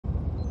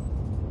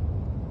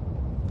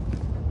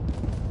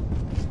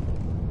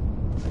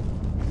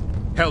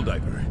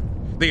Helldiver,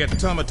 the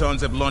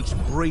automatons have launched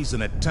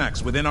brazen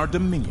attacks within our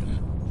dominion.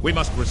 We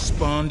must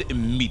respond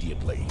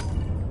immediately.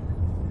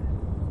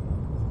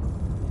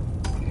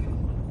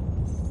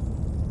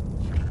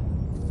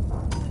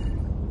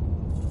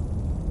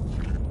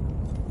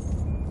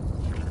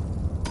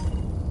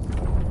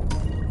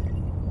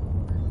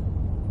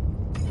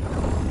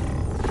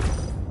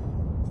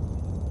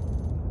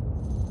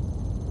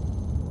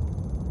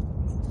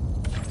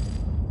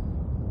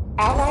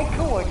 Allied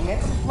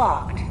coordinates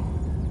locked.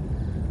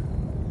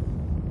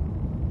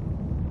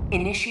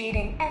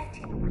 Initiating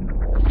FT.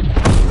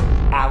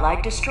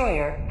 Allied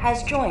destroyer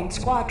has joined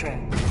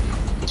squadron.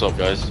 What's up,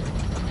 guys?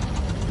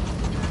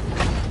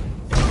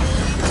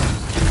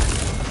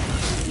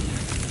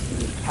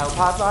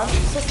 Hellpod launch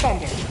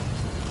suspended.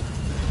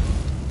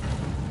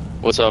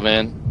 What's up,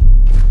 man?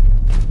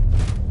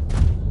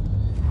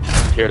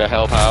 Here to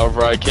help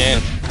however I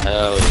can.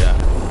 Hell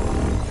yeah.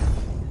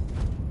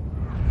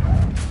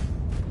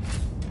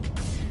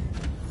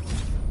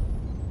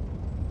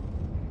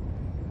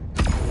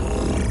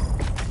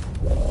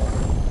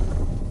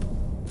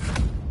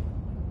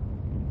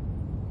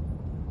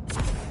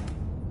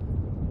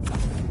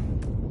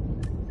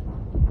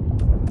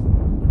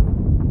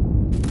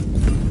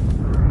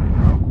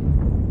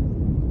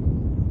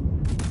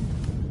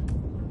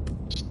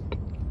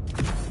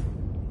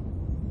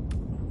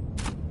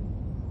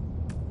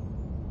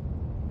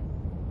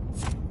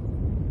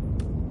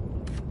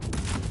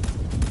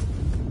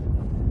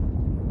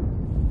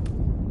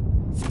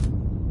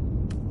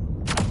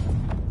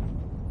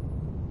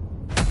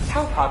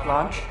 Hellpod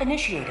launch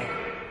initiated.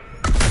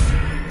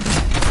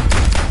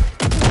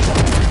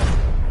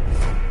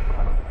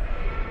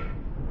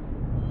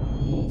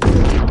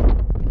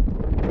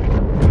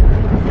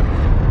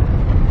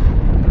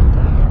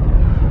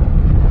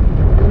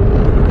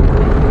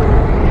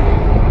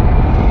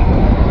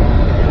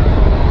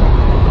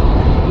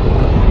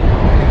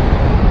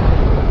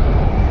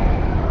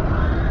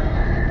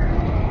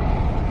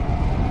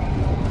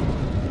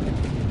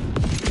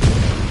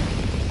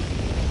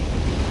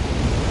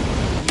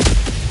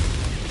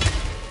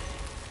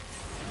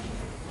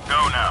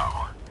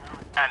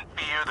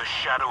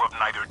 shadow of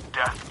neither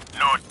death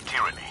nor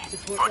tyranny,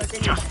 but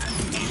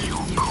justice is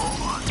your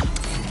cause.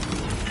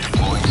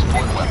 Deploying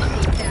support weapon.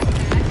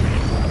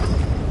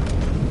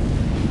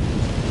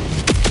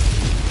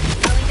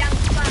 Going down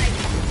slide.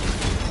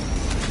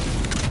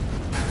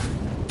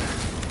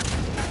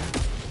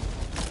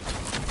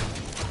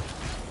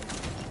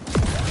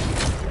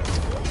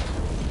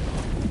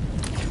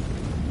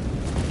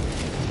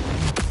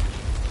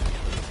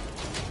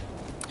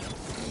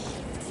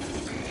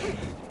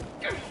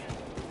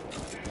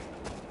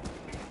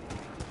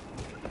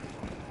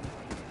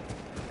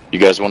 You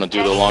guys want to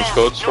do the launch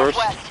codes first?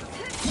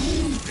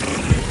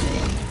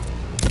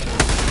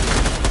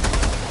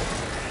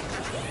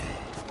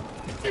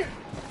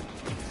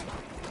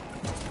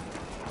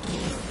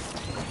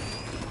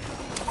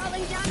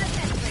 Falling down a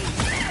sentry.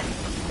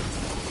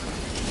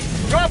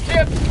 Drop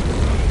ship!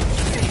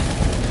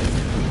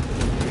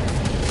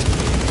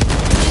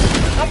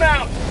 I'm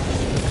out!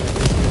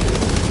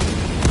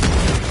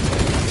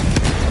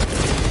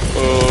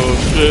 Oh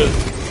shit.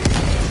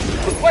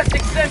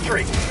 Requesting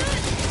sentry!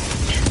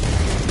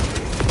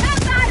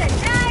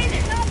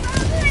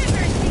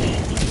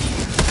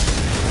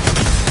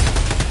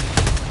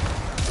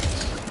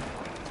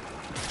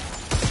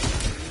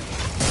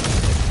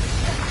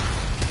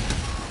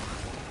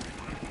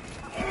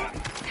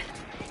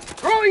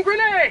 Throwing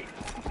grenade!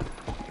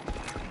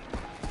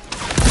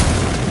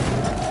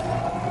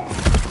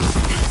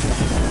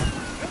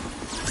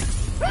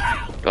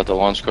 Got the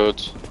launch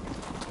codes.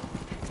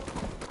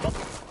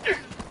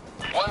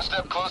 One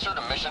step closer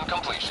to mission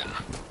completion.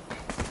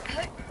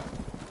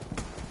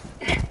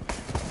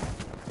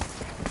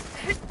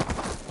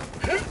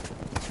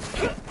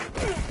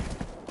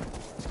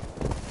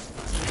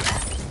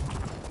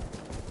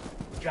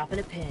 Dropping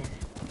a pin.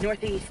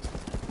 Northeast.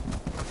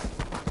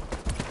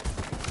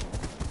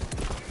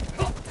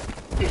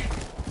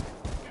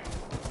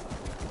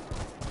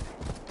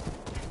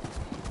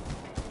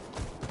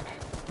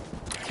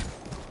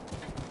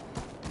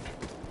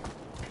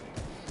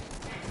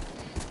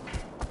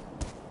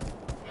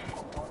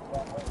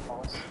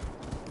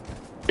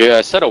 Yeah,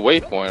 I set a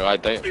waypoint. I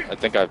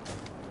think I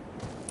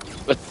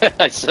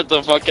I set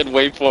the fucking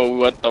waypoint. We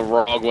went the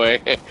wrong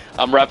way.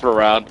 I'm wrapping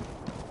around.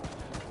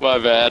 My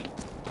bad.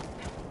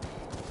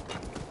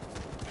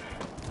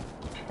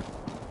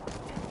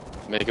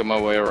 Making my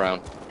way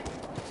around.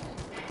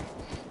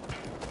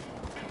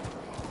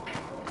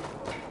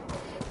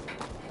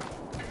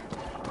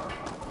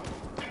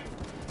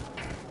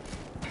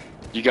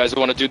 You guys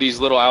want to do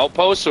these little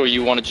outposts, or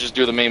you want to just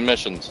do the main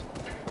missions?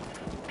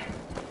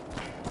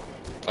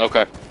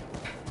 Okay.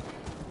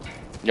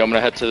 Yeah, I'm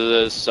gonna head to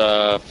this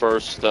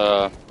first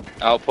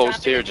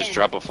outpost here. Just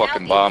drop a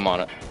fucking bomb on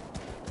it.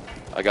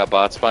 I got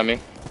bots by me.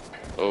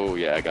 Oh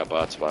yeah, I got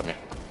bots by me.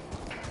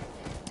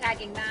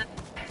 Tagging map.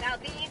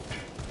 Southeast.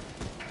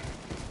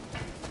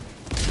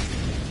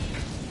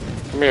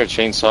 Come here,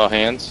 chainsaw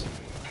hands.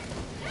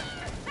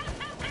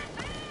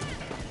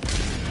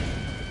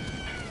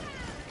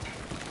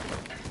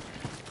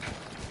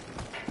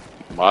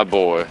 My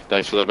boy.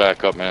 Thanks for the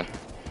backup, man.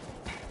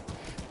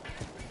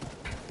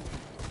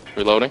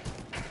 Reloading.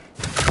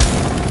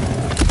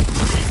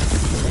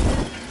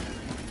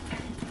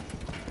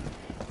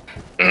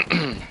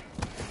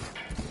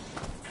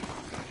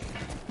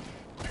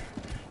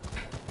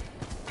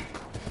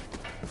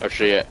 Oh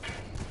shit.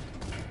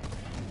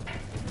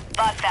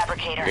 Bot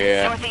fabricator.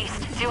 Yeah.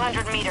 Northeast,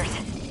 200 meters.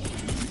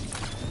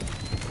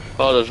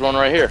 Oh, there's one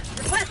right here.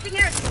 Requesting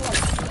air support.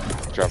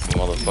 Drop a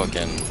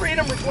motherfucking.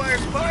 Freedom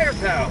requires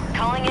firepower.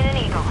 Calling in an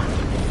eagle.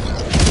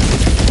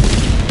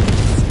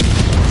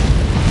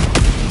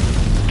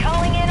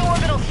 Calling in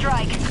orbital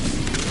strike.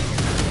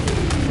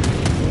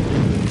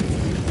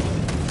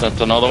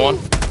 That's another one.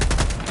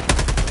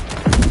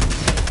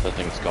 That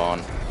thing's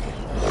gone.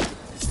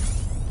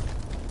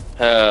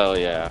 Hell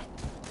yeah.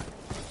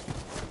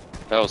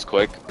 That was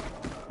quick.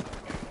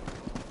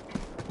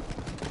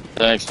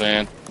 Thanks,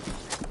 man.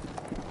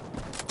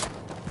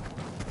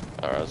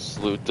 Alright, let's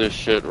loot this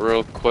shit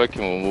real quick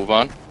and we'll move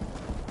on.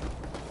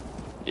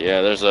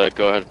 Yeah, there's a...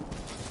 Go ahead.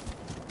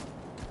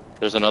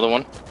 There's another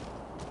one.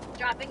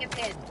 Dropping a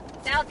pin.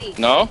 Southeast.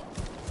 No?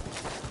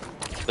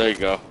 There you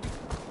go.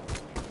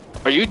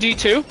 Are you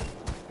D2?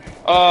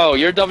 Oh,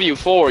 you're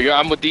W4.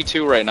 I'm with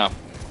D2 right now.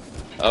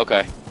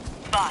 Okay.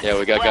 Bot. Yeah,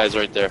 we got guys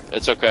right there.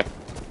 It's okay.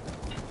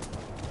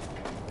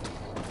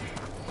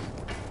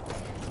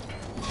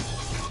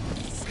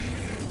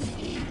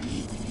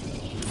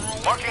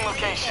 Marking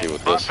location. See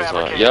what Bot this is.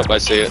 fabricator. Yep, I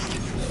see it.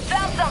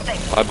 Found something.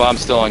 My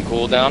bomb's still on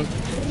cooldown.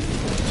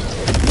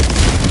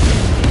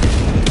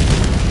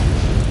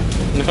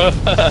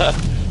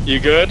 You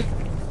good?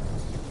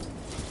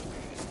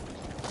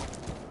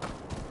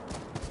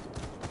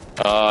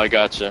 Oh, I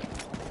gotcha.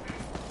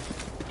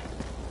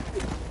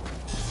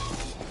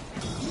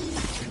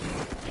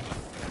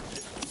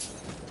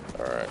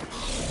 Alright,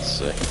 let's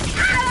see.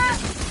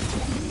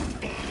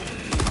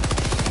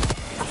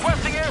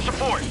 Requesting air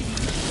support.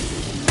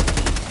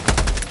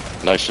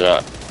 Nice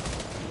shot.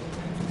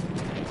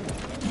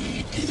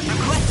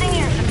 Requesting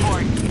air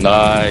support.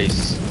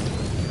 Nice.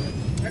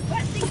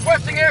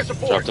 Requesting air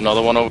support. Dropped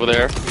another one over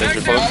there.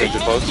 Danger post, danger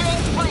post.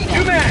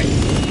 Two max.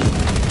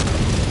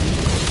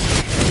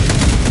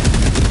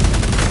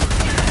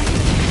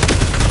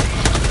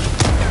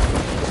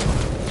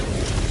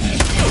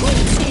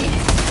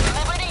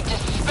 Liberty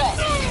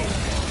dispatched.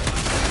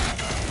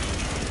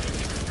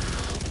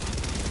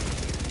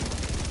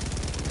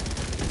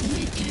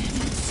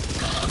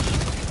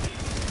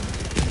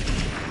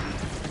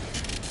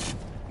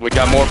 We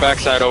got more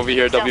backside over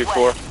here,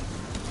 W4.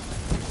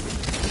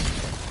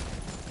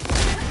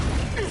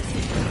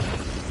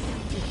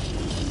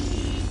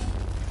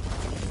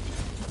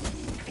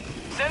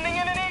 Sending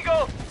in an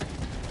eagle.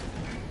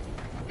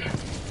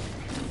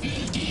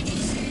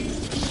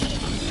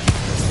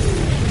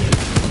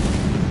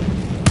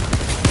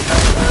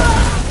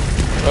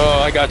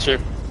 Oh, I got you.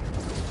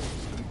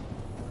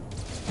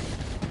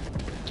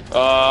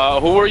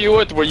 Who were you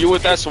with? Were you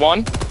with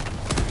S1?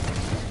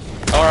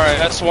 Alright,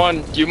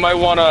 S1, you might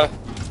want to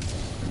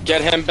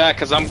get him back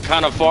because I'm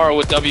kind of far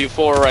with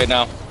W4 right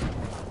now.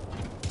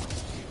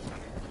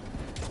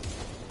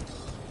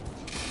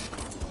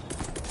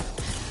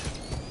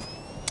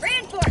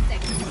 Reinforcing.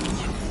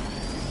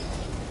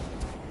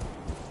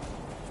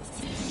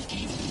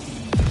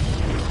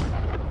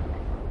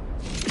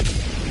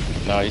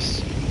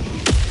 Nice.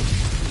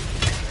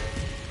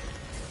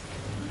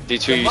 D2, you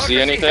see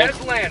Democracy anything?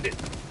 has landed.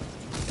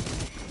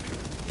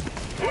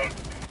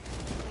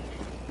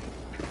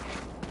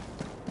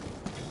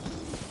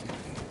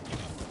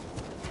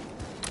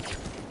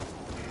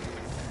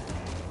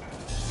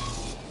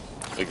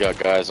 We got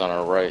guys on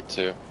our right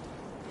too.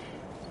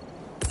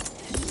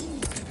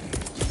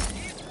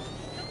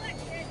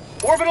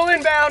 Orbital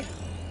inbound.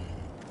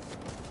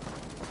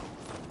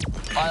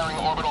 Firing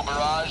orbital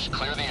barrage.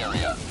 Clear the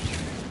area.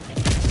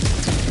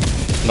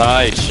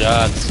 Nice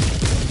shots.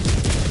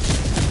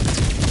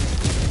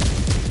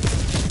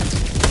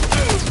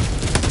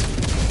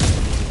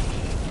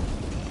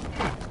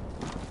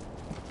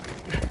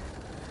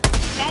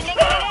 Sending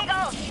an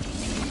eagle.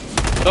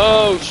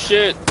 Oh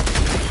shit.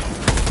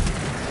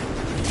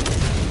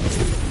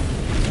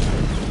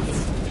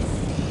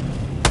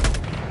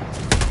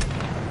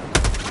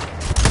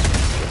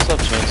 What's up,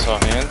 chainsaw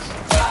hands?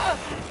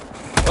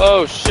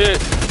 Oh shit.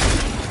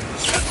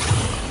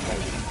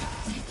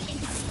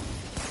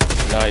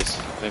 Nice.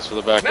 Thanks for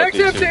the backup, Max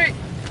D2. empty.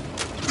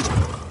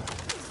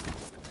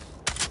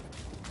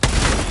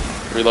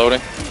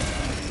 Reloading.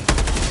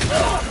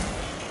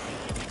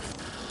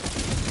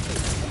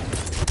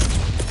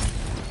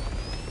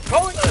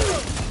 Calling.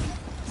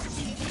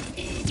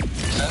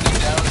 Sending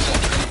down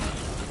sentry.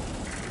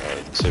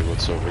 Alright, let's see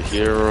what's over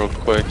here real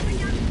quick.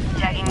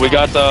 Tagging We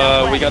got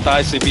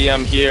northwest. the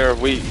ICBM here.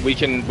 We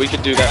can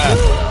do that.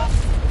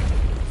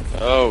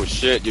 Oh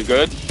shit, you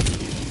good?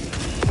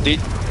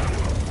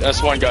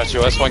 S1 got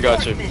you. S1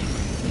 got you.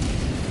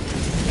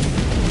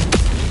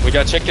 We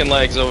got chicken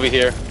legs over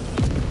here.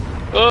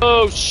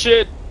 Oh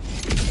shit.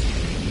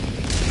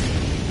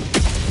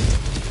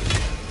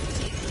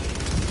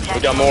 We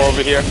got more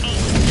over here.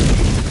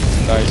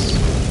 Nice.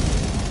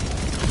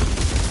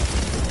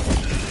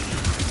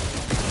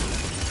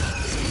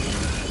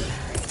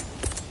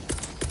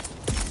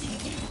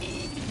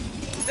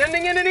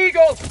 Sending in an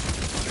eagle.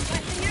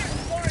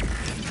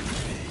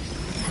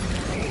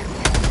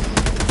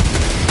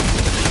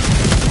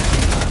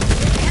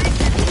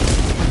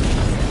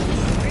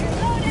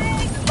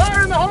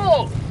 Fire in the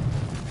hole.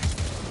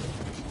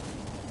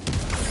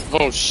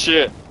 Oh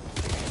shit.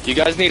 You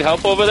guys need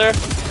help over there?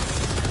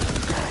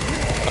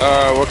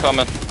 Alright, we're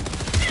coming.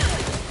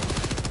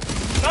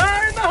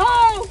 Fire in the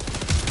hole.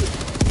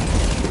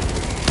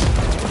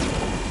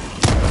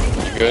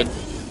 You good?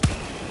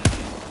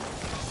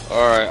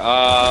 Alright,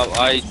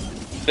 I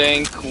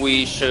think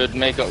we should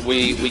make a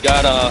we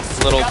got a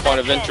little point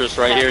of interest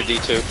right here,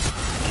 D2.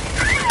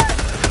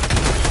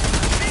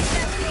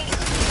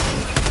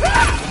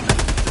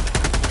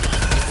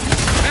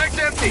 Mag's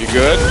empty. You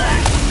good?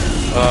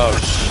 Oh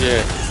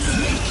shit.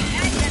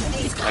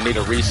 I need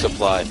a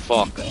resupply.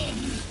 Fuck.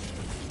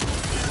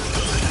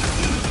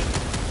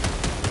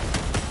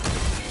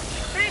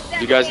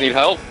 You guys need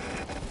help?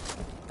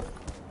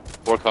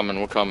 We're coming,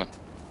 we're coming.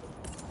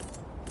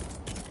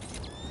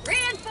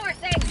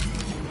 Reinforcing.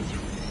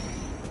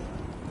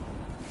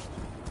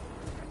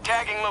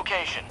 Tagging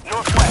location.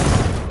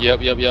 Northwest.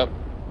 Yep.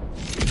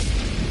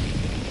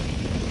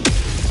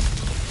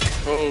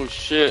 Oh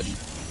shit.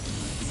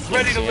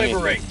 Ready to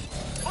liberate.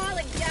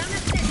 Calling down a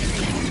sentry.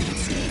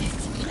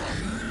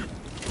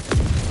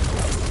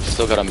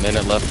 Still got a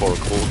minute left for a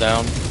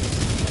cooldown.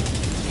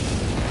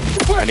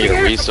 I need a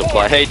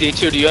resupply. Hey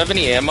D2, do you have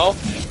any ammo?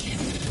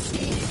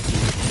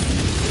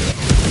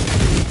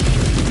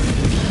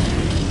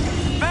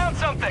 Found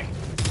something.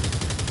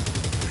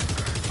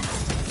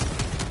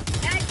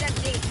 Mag's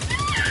empty.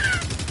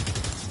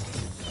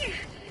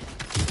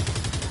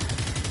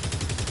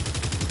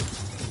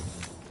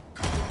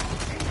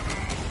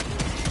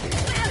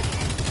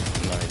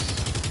 Nice.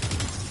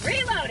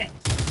 Reloading.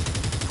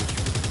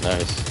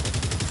 Nice.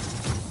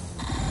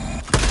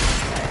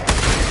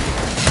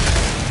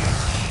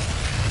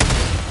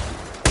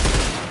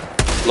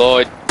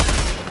 Lloyd.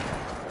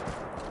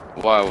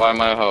 Why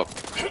am I hope?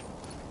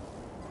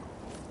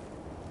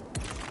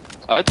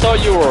 I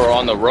thought you were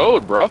on the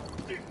road, bro.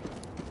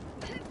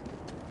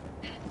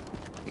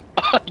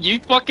 You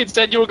fucking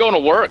said you were going to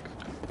work.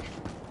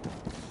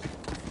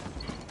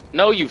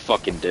 No, you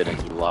fucking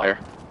didn't, you liar.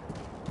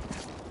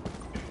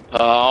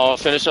 I'll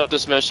finish up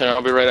this mission and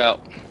I'll be right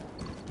out.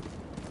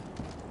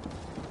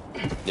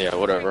 Yeah,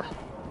 whatever.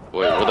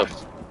 Wait, where the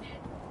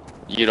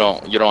you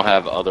don't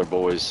have other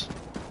boys.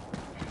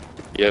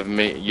 You have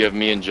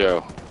me and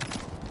Joe.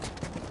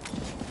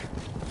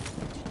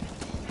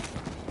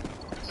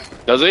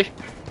 Does he?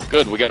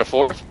 Good, we got a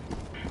fourth.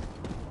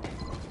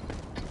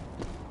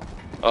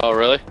 Oh,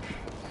 really?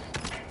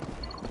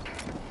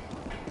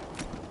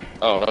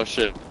 Oh, no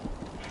shit.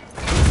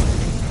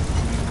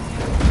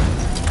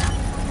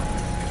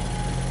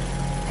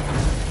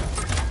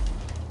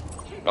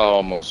 I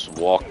almost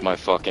walked my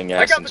fucking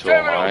ass into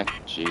a mine.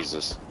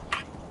 Jesus.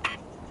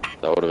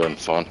 That would have been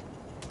fun.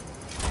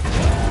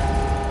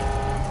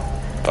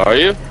 Are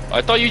you?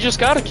 I thought you just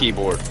got a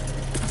keyboard.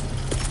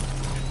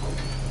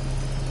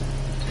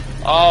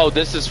 Oh,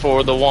 this is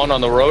for the one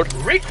on the road?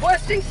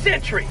 Requesting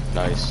sentry.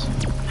 Nice.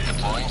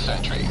 Deploying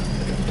sentry.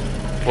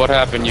 What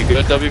happened? You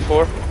good,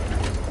 W4?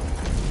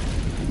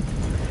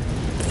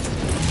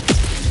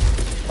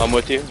 I'm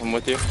with you. I'm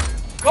with you.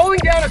 Calling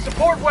down a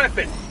support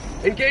weapon.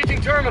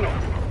 Engaging terminal.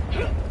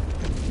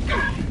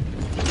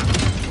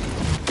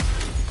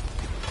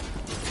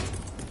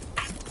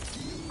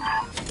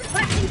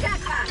 Requesting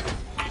jackpot.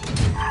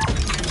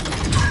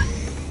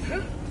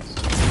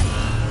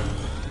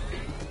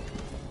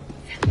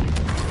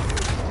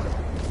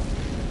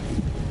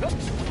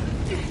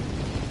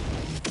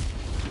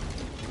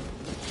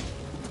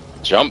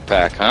 Jump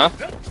pack, huh?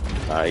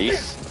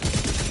 Nice.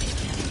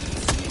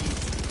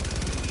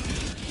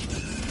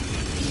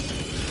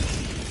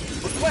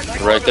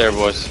 Right there,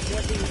 boys.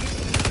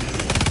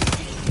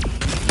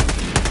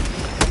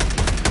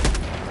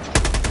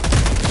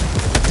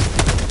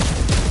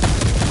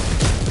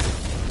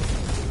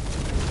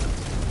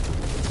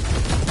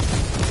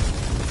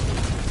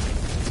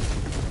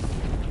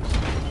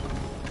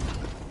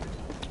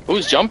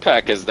 Whose jump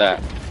pack is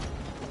that?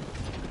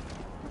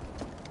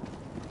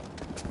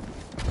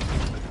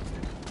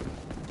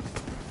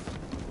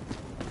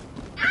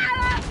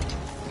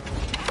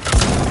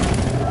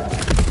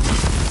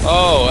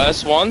 Oh,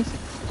 S1?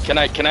 Can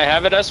I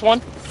have it, S1?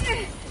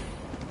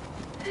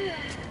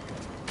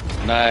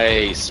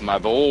 Nice, my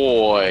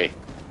boy.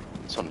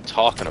 That's what I'm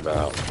talking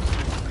about.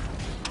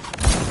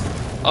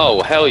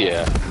 Oh, hell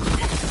yeah.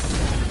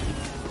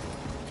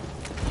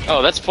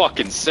 Oh, that's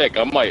fucking sick.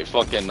 I might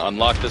fucking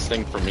unlock this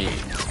thing for me,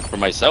 for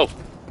myself.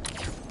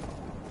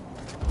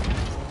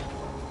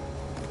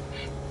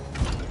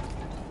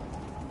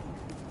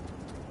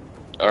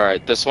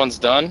 Alright, this one's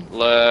done.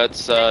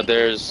 Let's,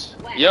 there's...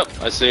 Yep,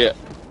 I see it.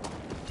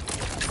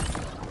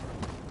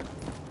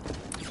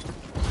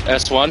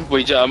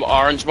 S1,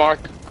 orange mark.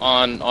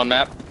 on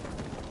map.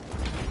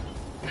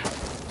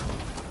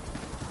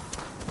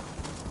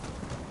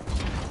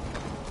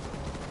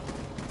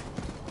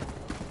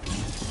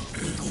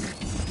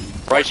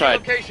 Right side.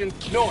 Location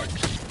north.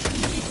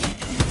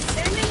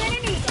 Sending in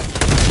an eagle.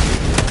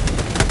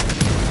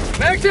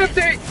 Mag's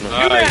empty. You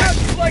Nice.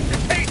 have like the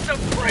taste of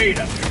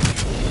freedom.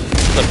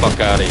 Get the fuck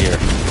out of here.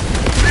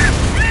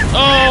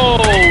 Oh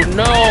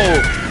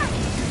no!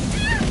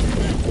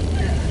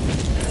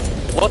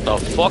 What the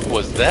fuck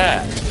was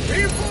that?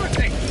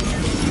 Reinforcing.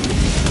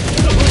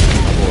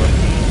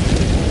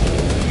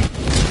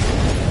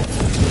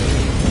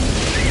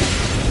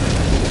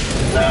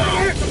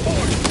 Air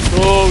support.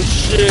 Oh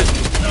shit!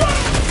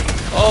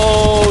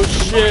 Oh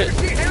shit!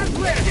 Emergency has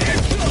landed.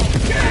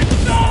 Get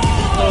some.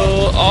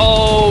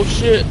 Oh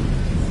shit!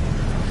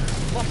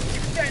 Must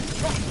extend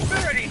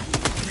prosperity.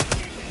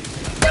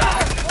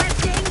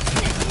 Requesting.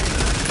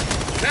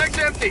 Mag's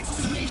empty.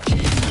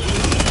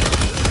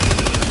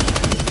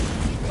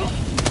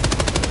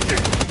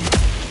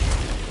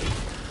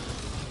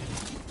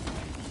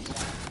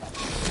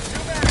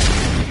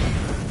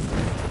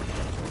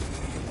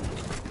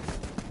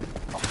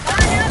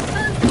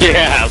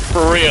 Yeah,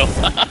 for real.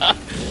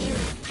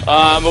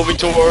 Moving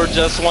towards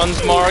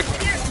S1's mark.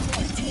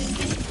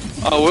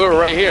 Oh, we were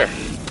right here.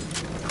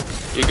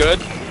 You good?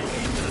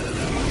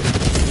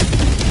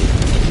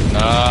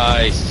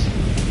 Nice.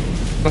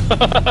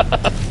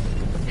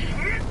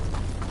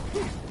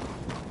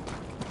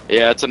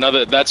 Yeah, it's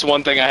another. That's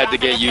one thing I had to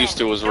get used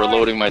to was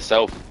reloading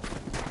myself.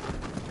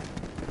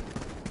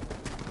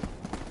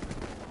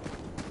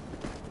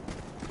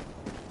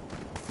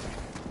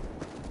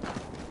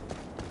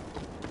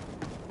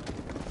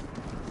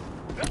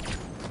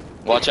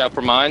 Watch out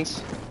for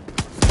mines.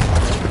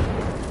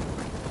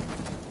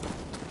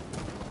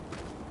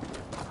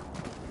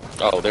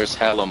 Oh, there's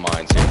hella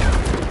mines here.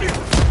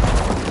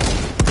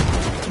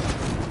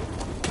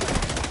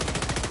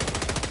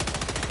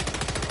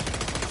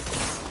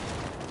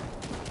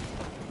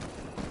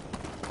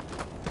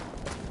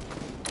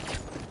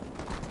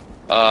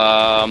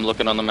 I'm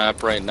looking on the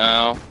map right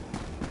now.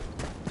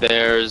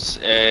 There's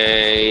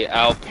a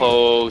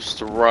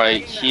outpost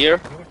right here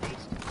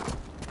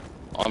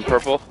on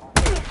purple.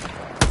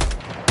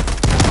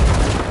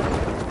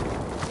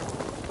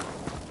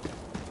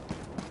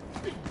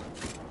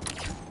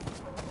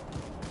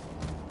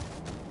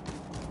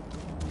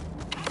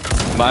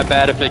 My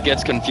bad if it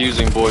gets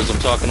confusing, boys. I'm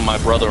talking to my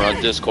brother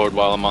on Discord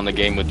while I'm on the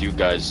game with you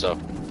guys, so.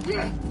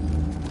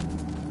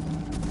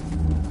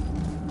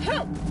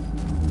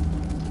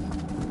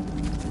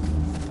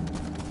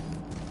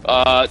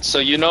 So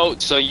you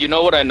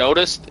know what I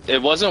noticed?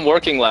 It wasn't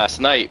working last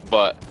night,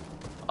 but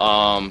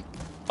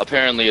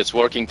apparently it's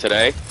working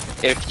today.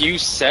 If you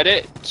set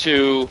it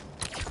to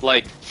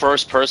like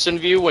first person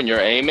view when you're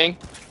aiming,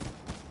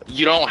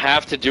 you don't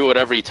have to do it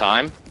every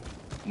time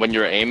when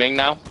you're aiming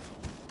now.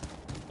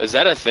 Is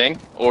that a thing,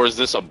 or is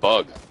this a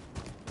bug?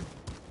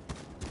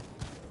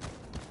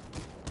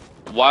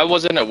 Why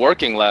wasn't it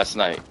working last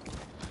night?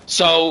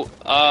 So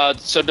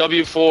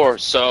W4.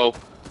 So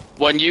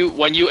when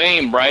you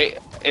aim, right?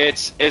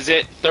 Is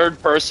it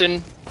third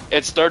person?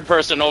 It's third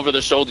person over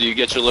the shoulder. You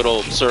get your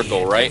little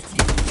circle, right?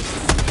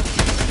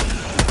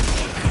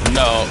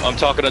 No, I'm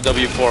talking to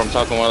W4. I'm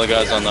talking to one of the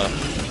guys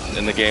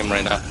in the game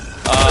right now.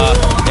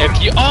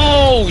 If you,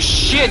 oh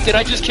shit! Did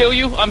I just kill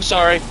you? I'm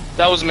sorry.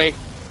 That was me.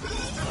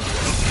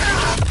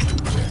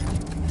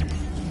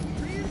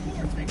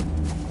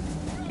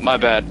 My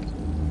bad.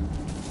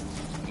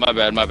 My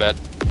bad, my bad.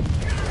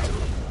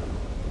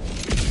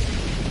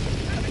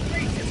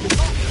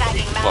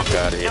 Fuck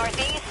out of here.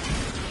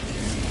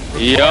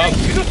 Yup.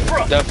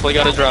 Definitely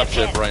got a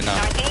dropship right now.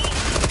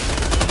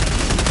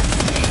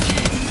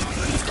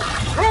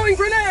 Throwing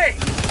grenade!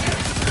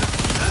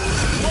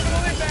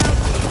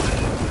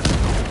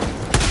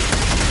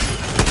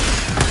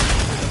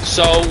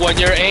 So when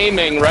you're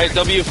aiming, right,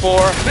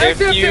 W4,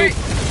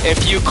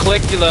 if you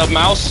click the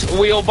mouse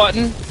wheel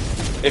button,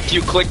 if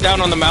you click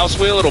down on the mouse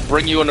wheel, it'll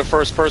bring you into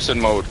first person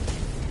mode.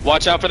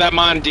 Watch out for that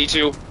mine,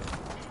 D2.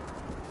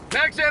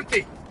 Mag's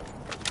empty.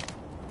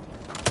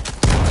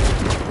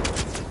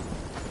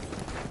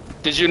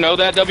 Did you know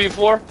that,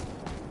 W4?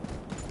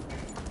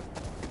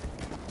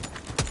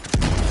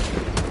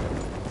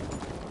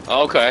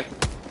 Okay.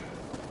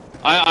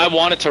 I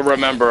wanted to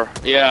remember.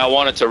 Yeah, I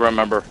wanted to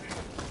remember.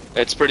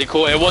 It's pretty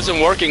cool. It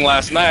wasn't working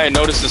last night. I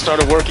noticed it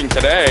started working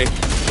today.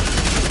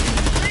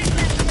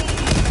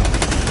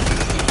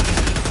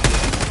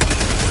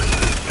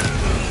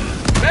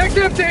 Mag's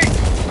empty.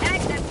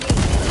 Mag's empty.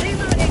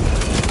 Reloading.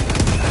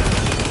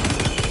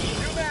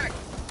 New mag.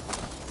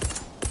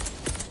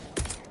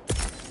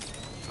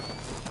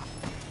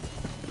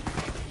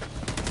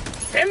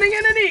 Sending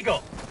in an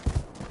eagle.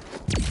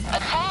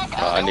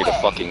 I need a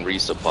fucking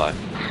resupply.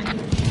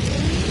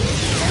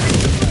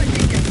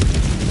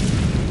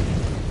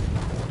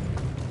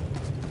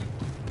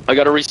 I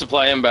got a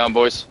resupply inbound,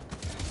 boys.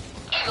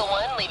 Eagle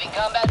 1 leaving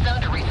combat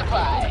zone to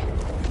resupply.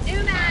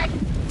 New mag.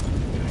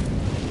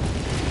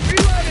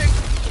 Reloading.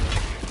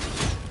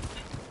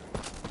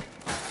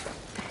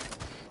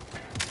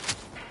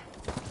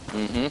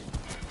 Mm-hmm.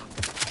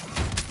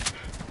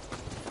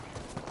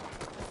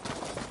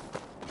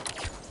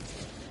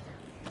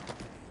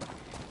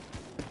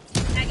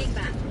 Tagging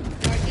back.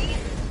 Northeast.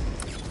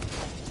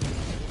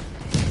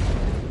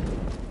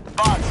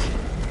 Bots.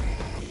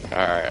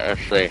 Alright,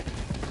 let's see.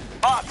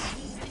 Bots.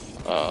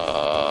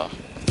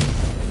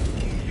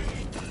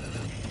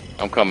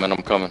 I'm coming,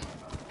 I'm coming.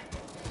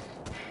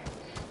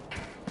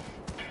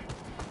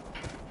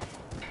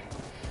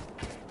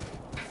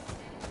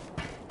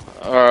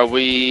 Are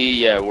we?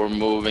 Yeah, we're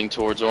moving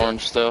towards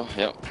orange still.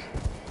 Yep.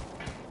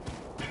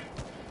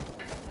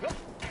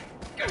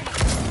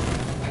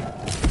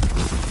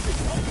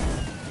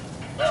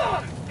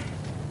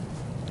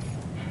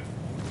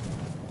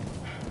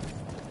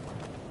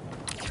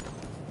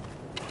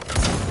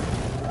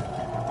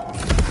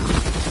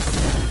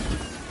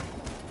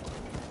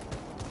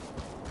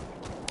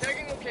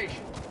 Tagging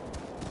location.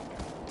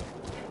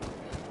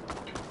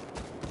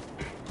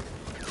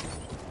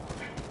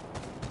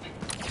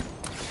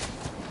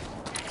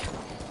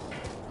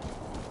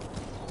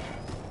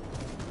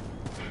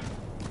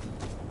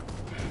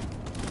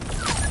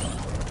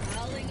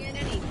 Calling in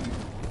an eagle.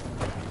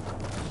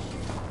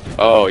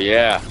 Oh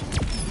yeah.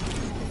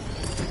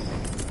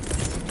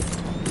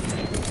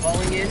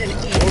 Calling in an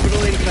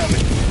orbital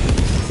incoming.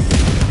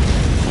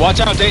 Watch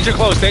out! Danger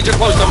close! Danger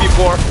close!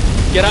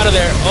 W4. Get out of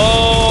there!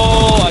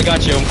 Oh, I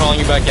got you. I'm calling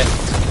you back in.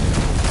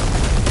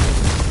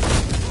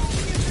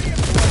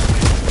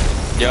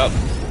 Yep.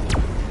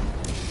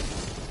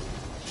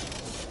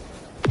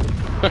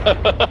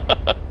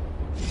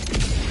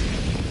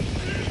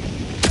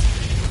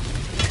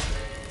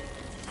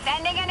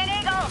 Sending in an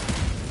eagle.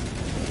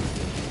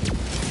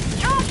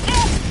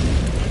 Dropship.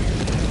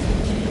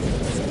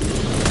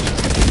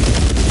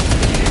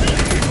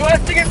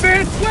 Requesting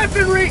advanced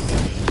weaponry.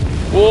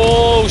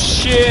 Whoa!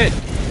 Shit!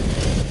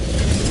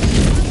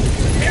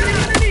 Enemy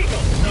an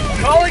eagle.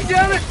 Calling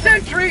down a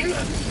sentry.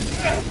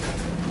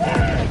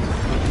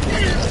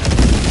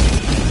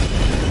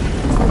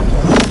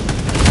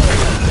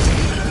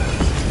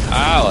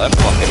 Ow! That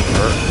fucking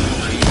hurt.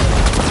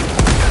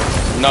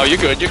 No, you're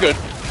good. You're good.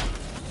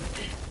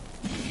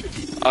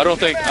 I don't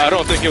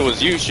think it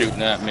was you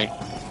shooting at me.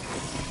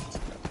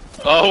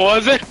 Oh,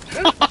 was it?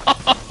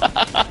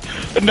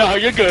 No,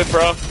 you're good,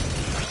 bro.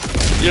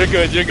 You're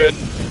good. You're good.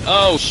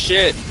 Oh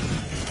shit!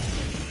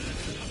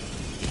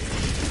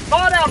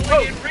 Pod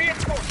outpost.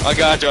 Reinforcement. I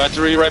got you. I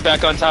threw you right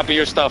back on top of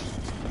your stuff.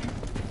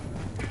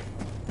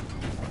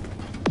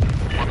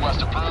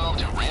 Request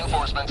approved.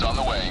 Reinforcements on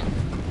the way.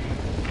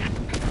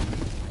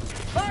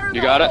 Fire in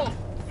You the got hole.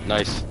 it.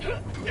 Nice.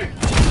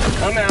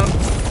 I'm out.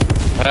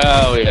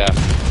 Hell yeah.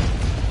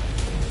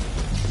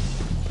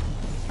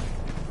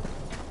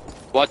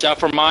 Watch out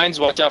for mines.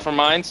 Watch out for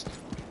mines.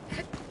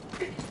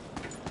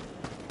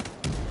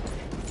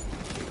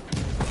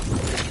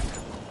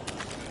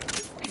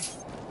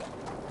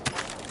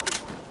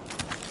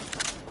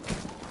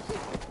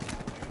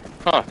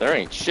 Huh, there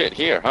ain't shit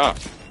here, huh?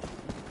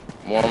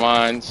 More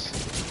mines.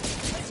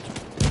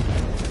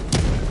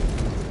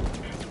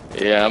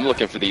 Yeah, I'm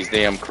looking for these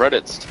damn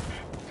credits.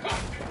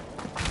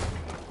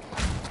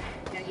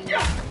 Tagging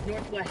back.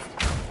 Northwest.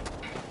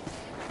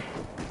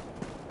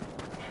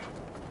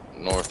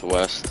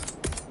 Northwest.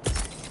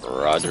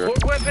 Roger.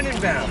 Support weapon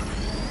inbound.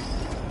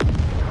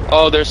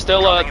 Oh, there's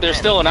still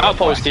an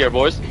outpost here,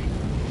 boys.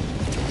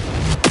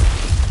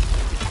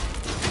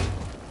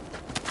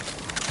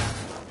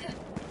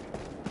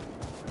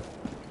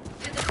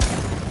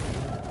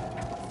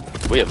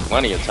 We have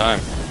plenty of time.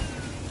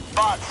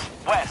 Bots.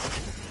 West.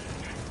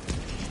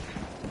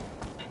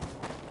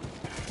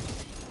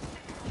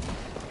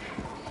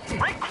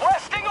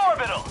 Requesting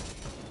orbital.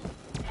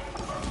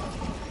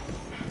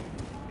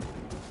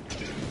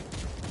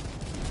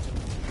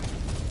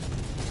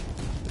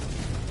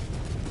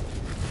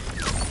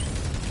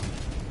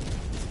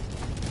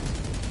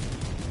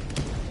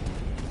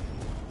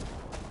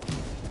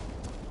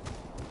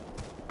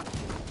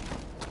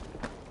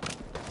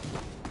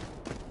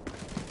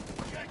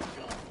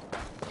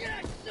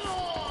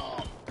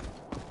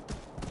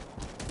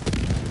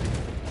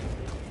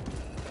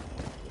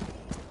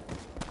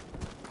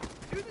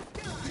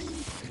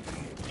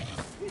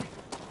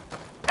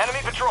 Enemy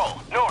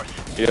patrol.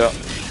 North. Yeah.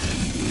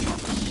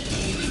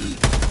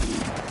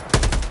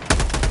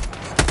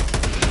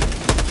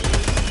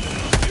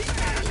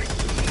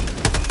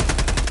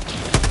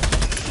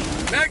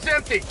 Mag's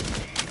empty.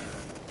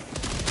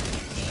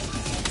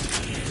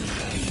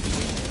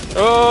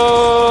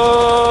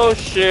 Oh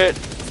shit!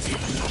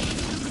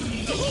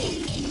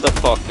 The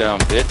fuck down,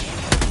 bitch.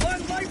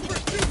 One life for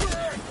Super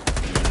Earth.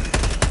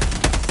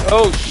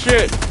 Oh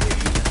shit!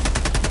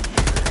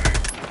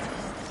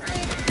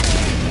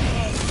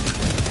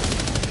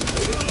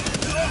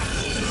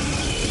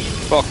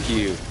 Fuck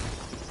you.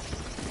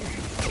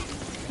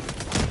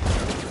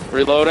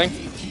 Reloading.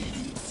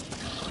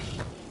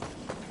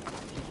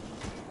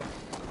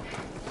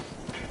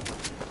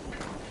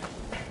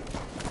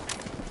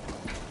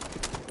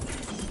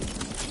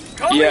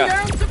 Calling Yeah.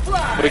 down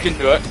supply. We can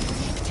do it.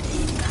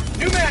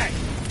 New mag.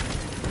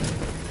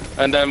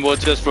 And then we'll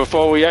just,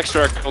 before we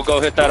extract, we'll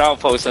go hit that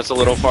outpost that's a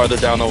little farther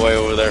down the way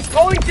over there.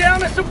 Calling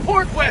down a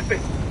support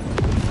weapon!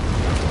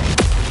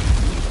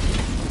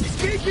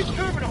 Engaging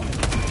terminal!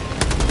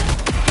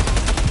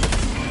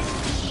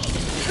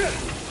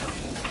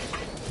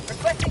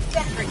 Requesting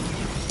sentry.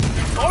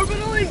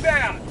 Orbital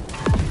inbound!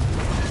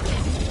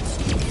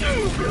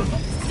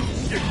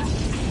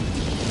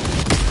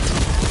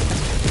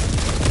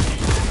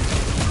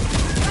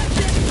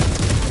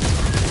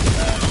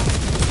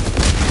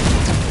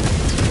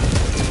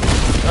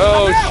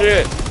 Oh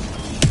shit!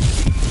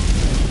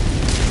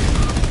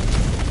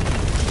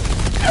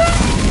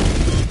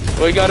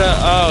 We gotta.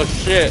 Oh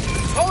shit!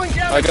 Calling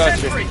down I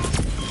got you. sentry!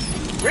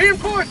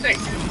 Reinforcing!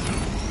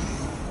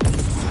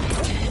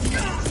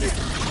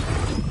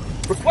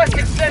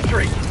 Requesting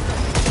sentry!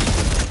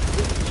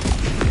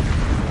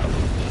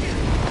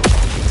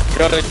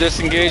 Gotta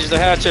disengage the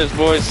hatches,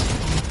 boys.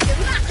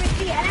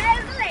 Democracy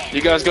has lived.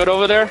 You guys good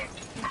over there?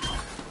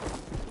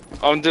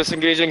 I'm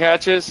disengaging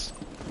hatches.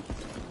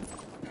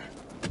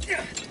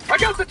 I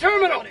got the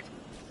terminal!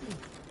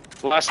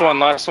 Last one,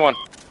 last one.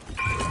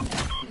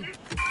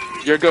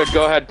 You're good,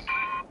 go ahead.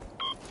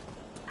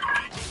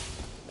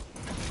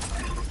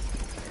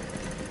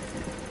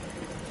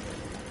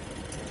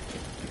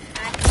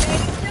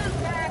 Activating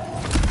jump pack.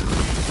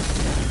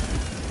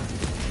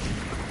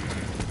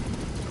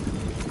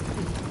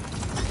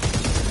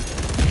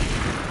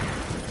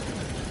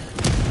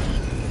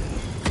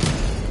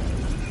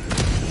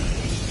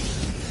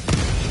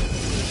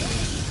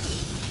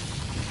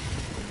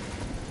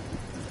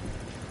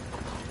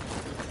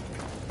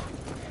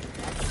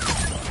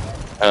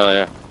 Hell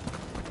yeah.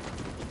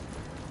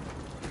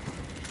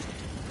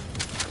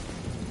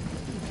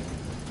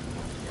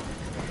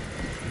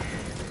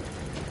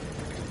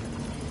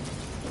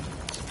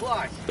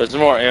 Supplies. There's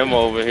more ammo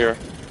over here.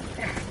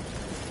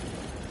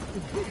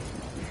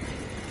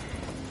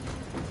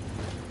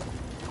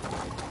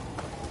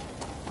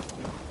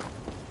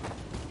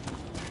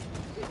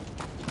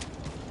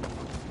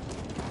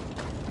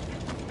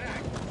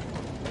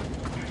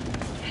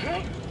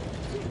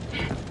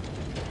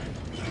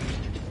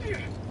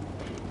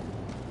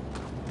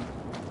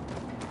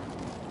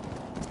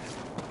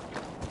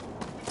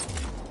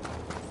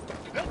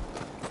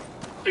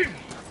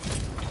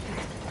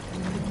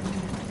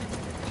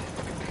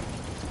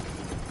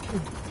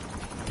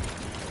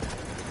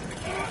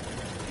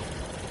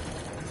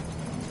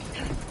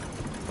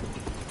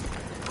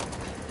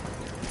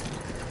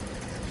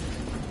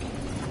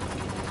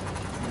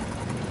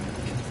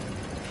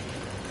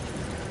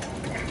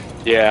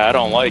 Yeah, I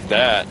don't like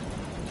that.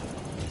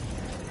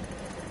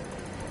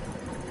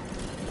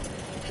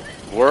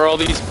 Where are all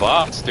these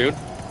bots, dude?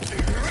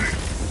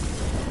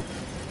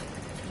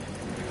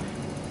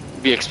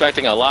 Be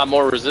expecting a lot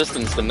more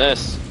resistance than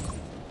this.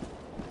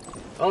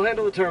 I'll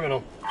handle the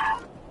terminal.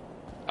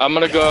 I'm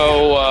gonna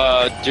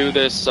go do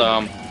this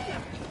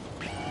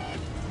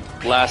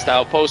last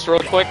outpost real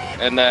quick,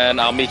 and then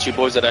I'll meet you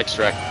boys at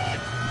extract.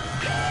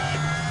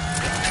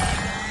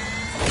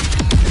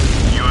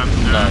 You have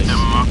served Nice.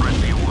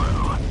 democracy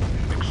well.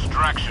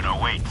 Extraction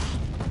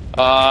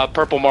awaits.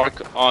 Purple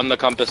mark on the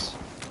compass.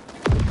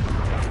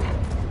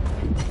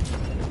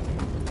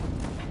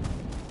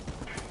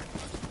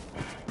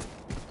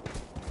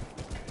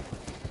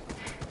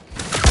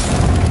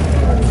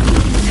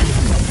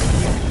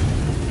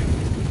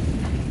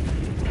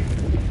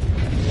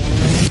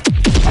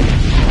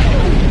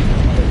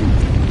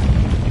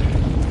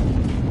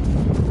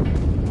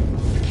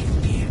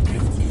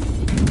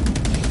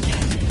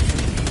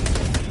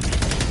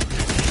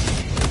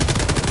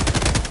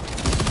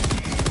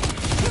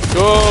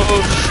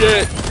 Oh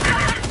shit!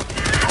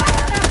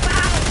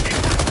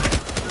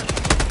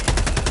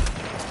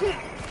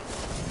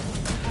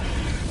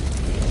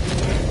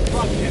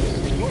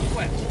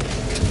 Northwest.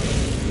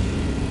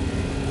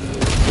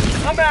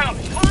 I'm out!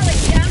 Calling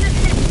down a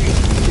sentry.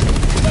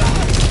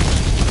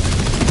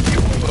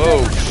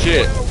 Oh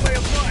shit! Way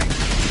of life.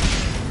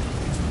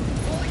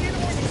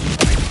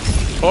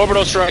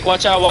 Orbital strike,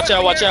 watch out, watch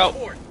out, watch out!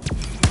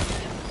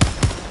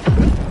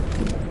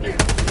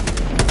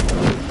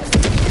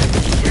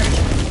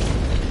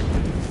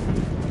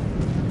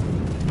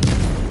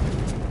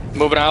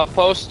 Moving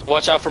outpost,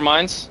 watch out for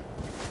mines.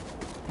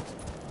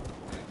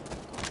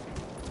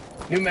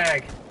 New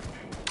mag.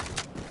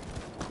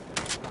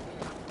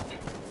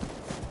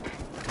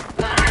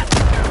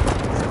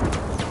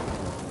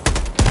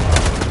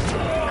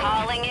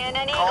 Calling in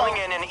an eagle. Calling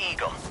in an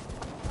eagle.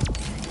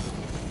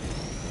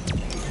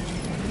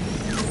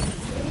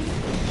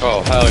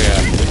 Oh, hell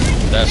yeah.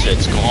 That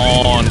shit's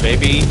gone,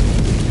 baby.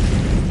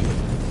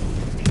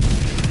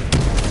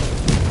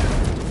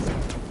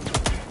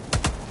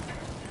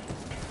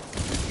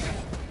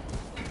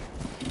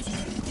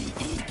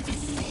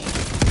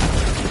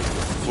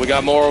 We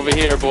got more over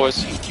here,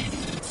 boys.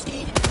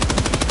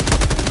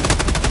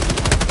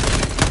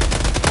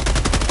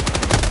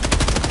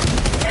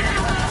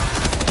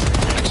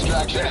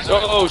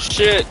 Oh,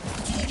 shit.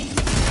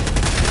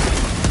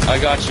 I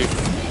got you.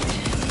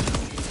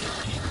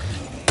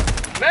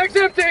 Mag's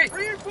empty!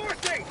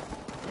 Reinforcing!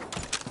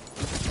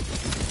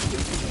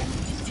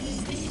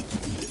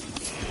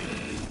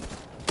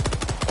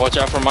 Watch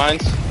out for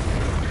mines.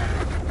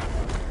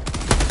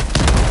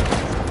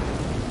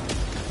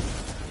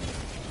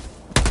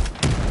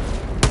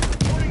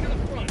 Reporting to the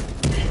front.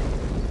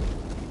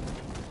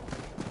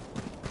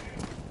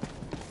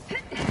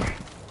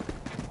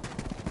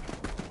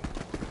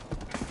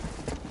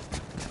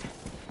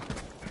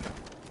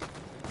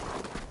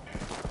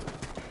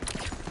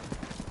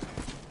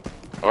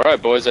 All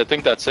right, boys. I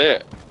think that's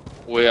it.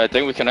 I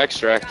think we can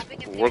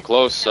extract. We're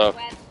close, so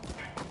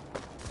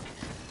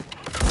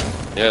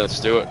yeah, let's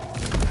do it.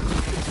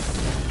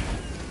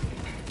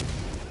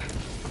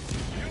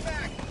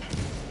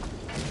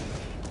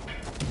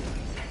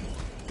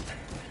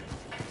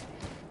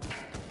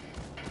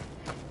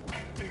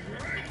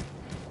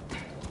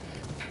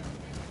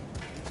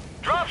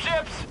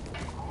 Dropships!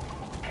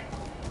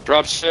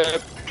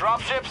 Dropship.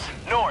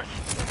 Dropships, north.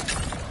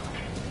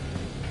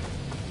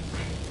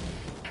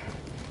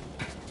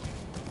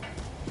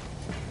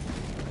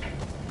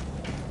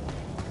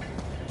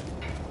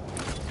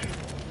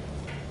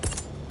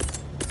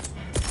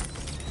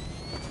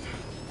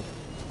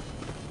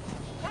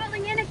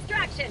 Calling in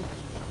extraction.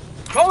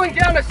 Calling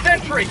down a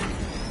sentry.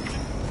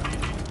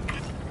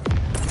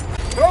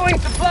 Throwing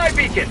supply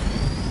beacon.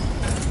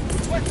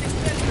 Requesting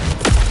sentry.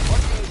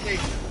 Marking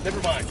location.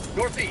 Never mind.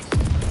 Northeast.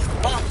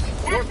 Box.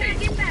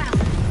 Northeast. Inbound.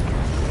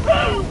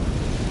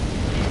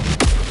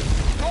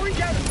 Calling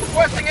down.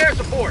 Requesting air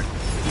support.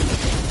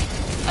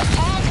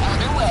 Attack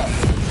underway.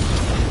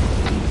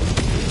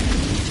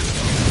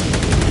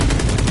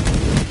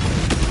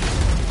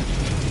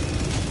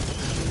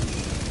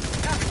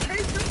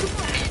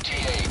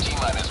 ETA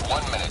T-minus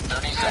 1 minute,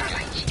 30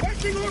 seconds.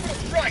 Requesting orbital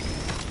strike.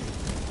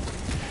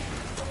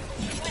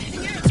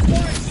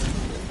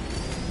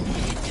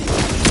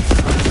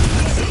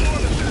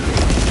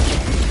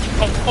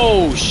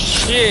 Oh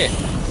shit!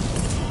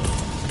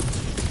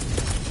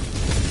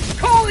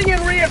 Calling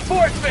in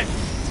reinforcements.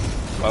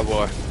 My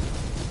boy.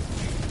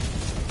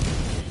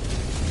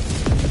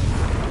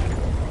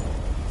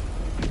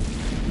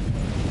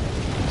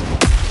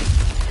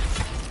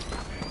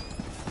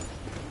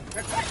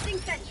 Requesting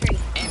sentry.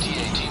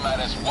 ETA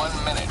T-minus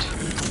 1 minute.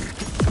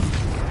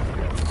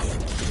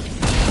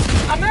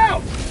 I'm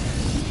out.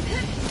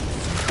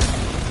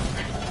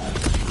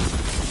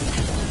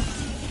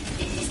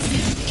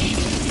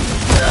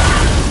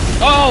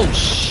 Oh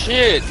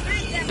shit!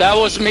 That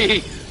was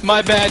me.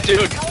 My bad,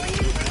 dude.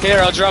 Here,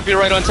 I'll drop you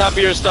right on top of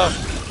your stuff.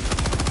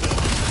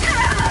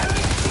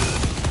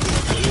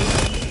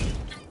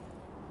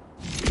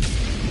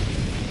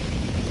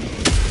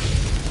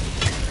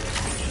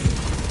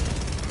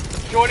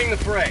 Joining the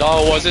fray.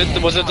 Oh, was it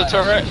the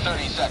turret?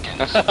 30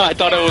 seconds. I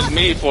thought it was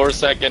me for a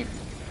second.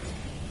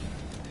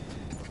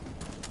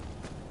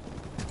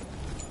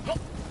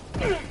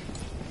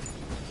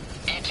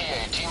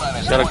 ETA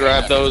T-minus Gotta 20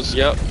 grab seconds. those.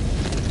 Yep.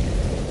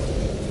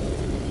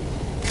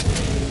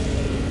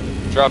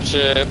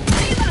 Dropship.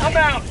 I'm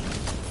out.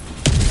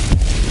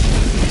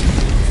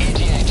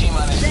 ETA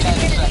T-minus 10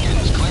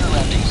 seconds. Clear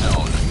landing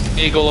zone.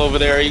 Eagle over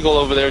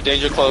there.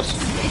 Danger close.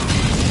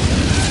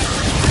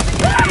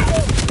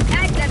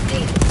 Tag's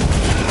empty.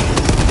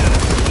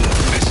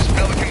 This is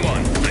Pelican 1.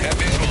 I have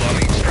visual on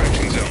the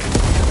extraction zone.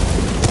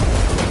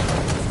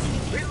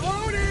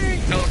 Reloading.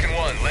 Pelican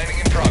 1, landing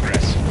in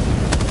progress.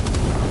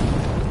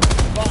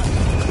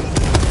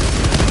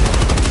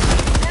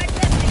 Tag's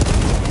empty.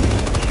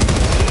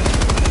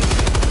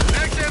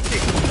 Mag's empty.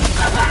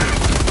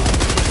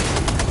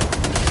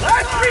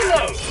 Last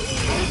reload.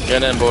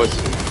 Get in, boys.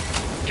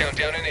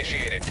 Countdown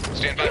initiated.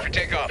 Stand by for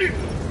takeoff.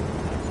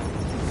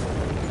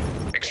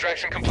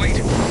 Extraction complete.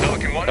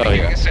 Pelican 1 Oh,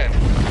 beginning yeah. ascent.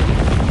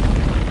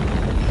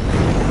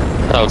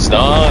 Oh, it's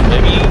done,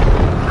 baby.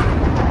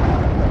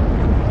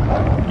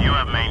 You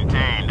have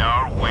maintained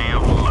our way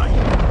of life.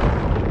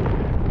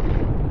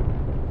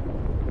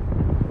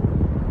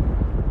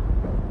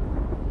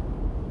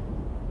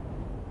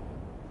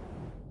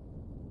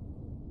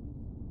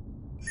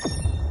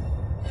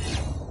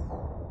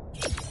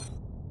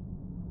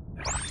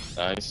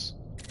 Nice.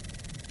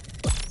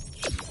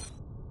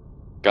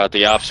 Got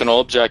the optional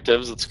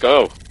objectives. Let's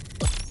go.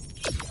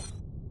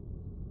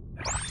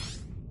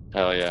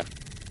 Hell yeah.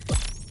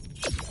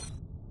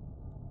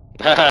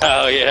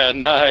 Hell yeah,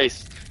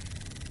 nice.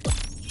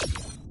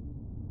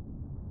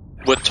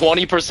 With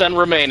 20%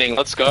 remaining,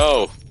 let's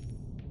go.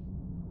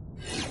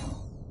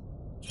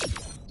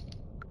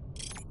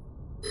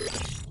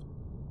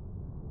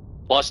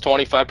 Plus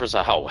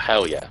 25%. Oh,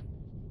 hell yeah.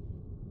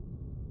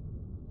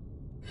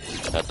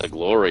 That's the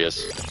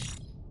glorious.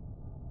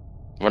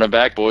 Running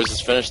back, boys.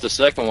 Let's finish the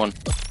second one.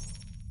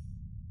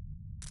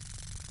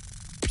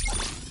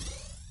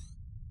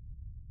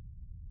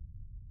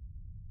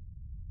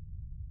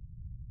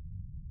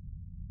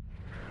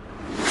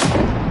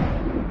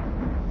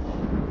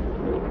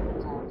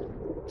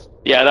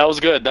 Yeah, that was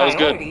good. That was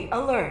good. Priority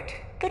alert.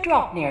 The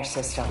drop near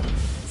system.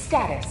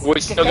 Status. We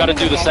still gotta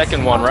do the Defending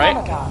second against one, right?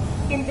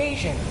 Automaton.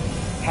 Invasion.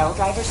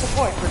 Helldiver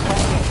support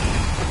requested.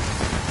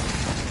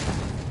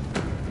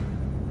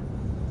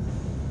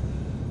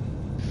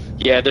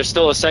 Yeah, there's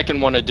still a second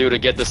one to do to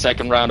get the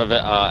second round of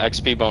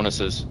XP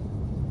bonuses.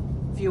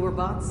 Fewer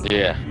bots?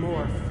 Yeah.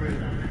 More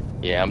freedom.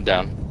 Yeah, I'm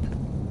down.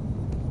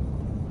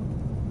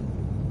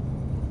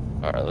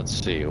 Alright,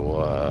 let's see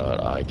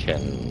what I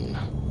can...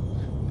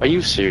 Are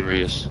you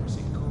serious?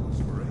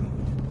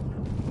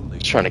 I'm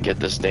trying to get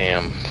this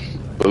damn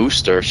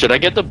booster. Should I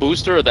get the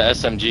booster or the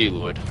SMG,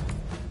 Lloyd?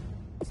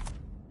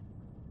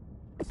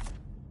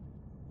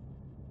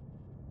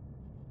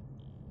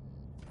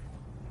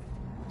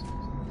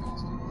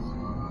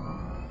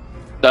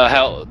 The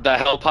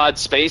Hellpod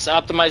space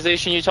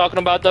optimization you talking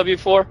about,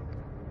 W4?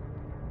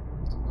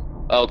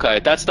 Okay,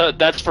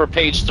 that's for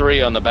page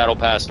 3 on the battle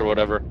pass or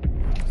whatever.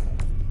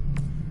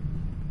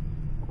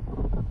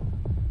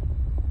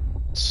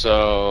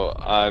 So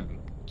I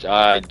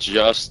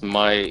just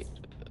might.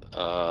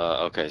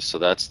 Okay, so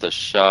that's the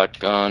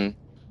shotgun.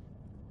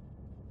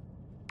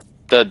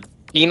 The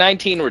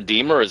P19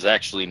 Redeemer is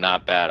actually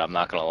not bad. I'm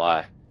not gonna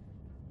lie.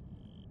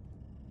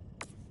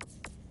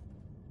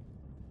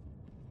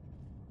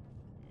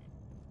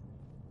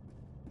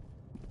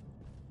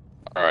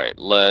 All right,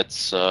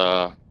 let's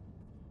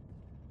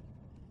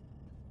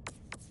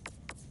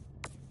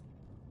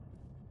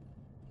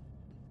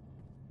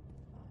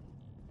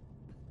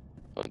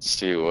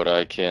see what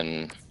I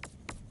can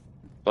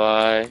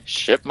buy.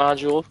 Ship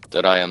module?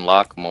 Did I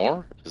unlock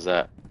more? Is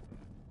that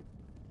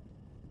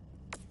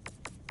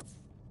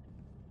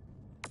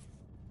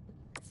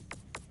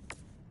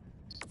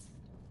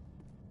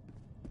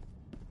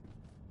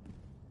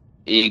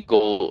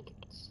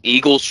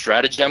Eagle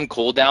stratagem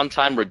cooldown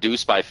time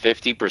reduced by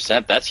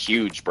 50%? That's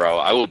huge, bro.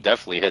 I will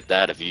definitely hit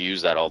that if you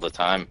use that all the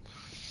time.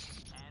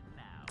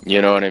 You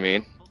know what I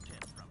mean?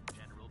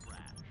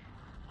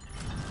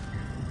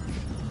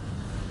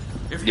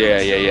 Yeah.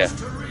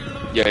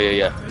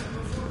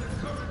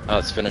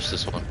 Let's finish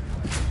this one.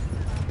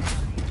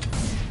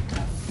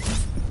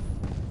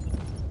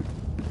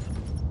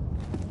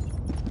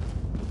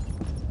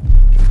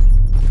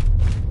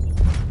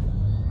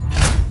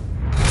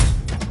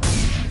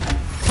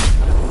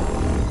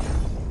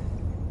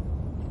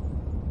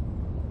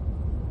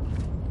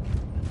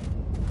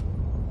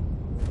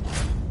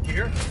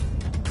 Here?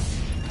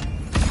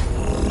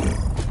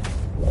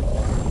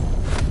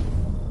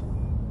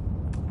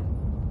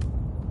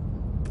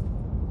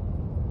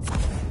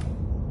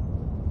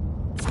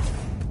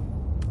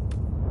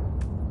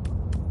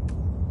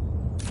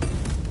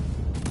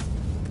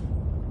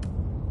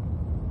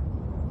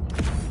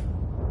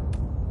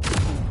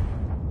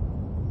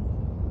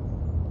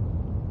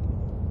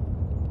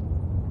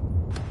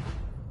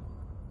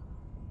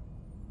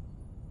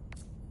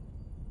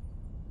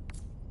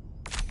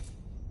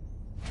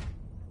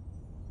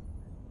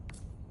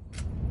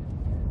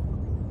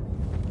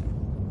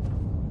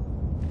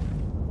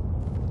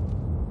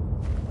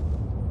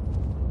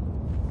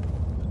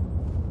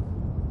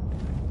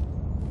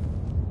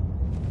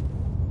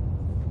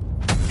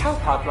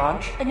 Hellpod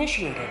launch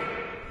initiated.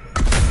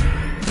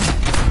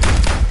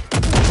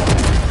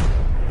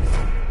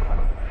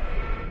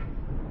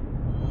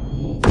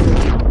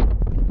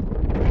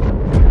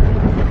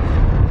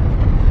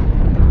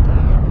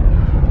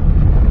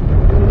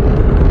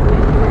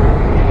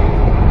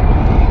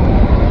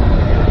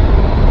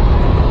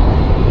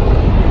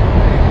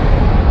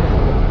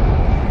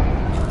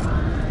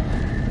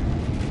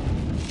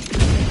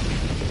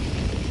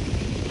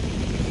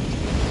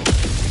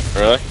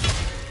 Really?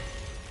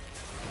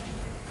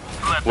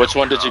 Which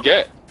one did you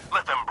get?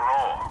 Let them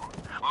brawl.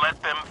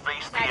 Let them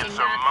face the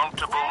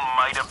insurmountable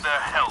might of the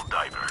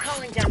Helldivers.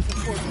 Calling down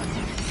support.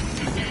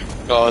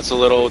 Oh, it's a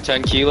little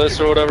 10 keyless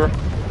or whatever.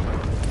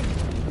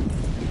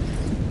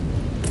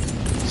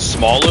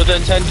 Smaller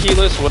than 10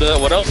 keyless?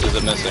 What else is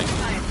it missing?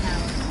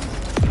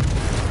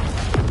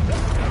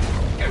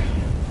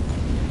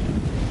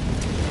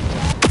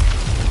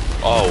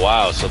 Oh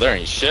wow, so there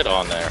ain't shit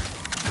on there.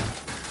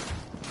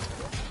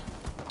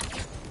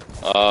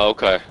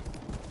 Okay.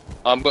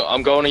 I'm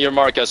going to your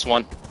mark,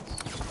 S1.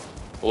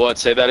 What?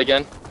 Say that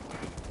again?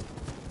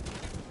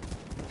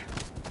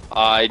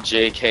 I,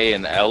 J, K,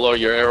 and L are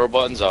your arrow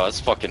buttons? Oh, that's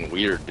fucking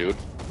weird, dude.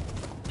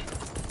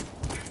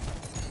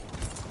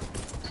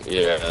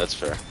 Yeah, that's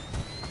fair.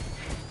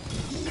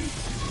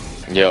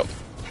 Yep.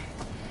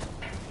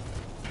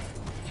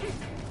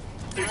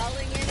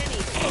 Calling in an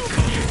eagle.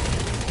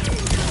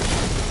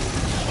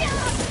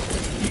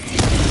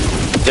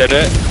 Did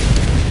it?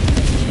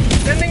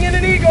 Sending in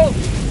an eagle!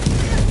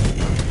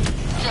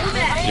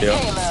 Yep.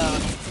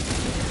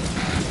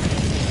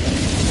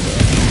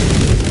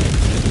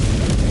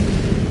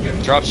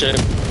 Drop ship.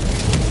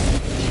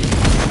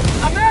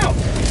 I'm out!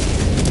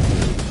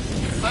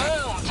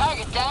 Boom,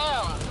 target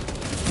down.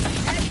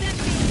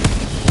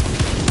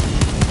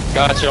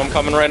 Gotcha, I'm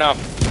coming right now.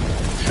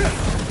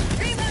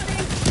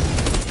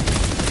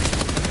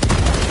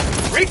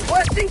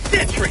 Requesting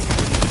sentry!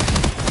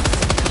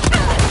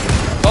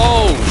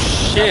 Oh,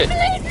 shit.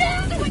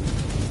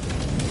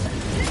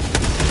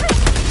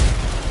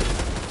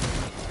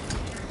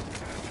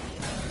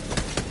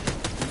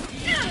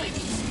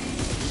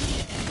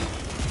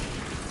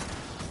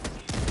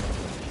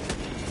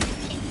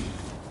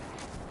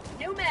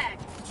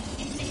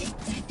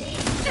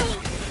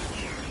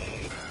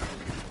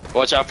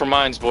 Watch out for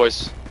mines,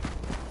 boys.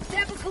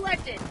 Sample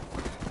collected.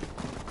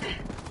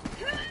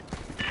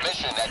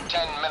 Mission at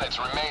 10 minutes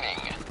remaining.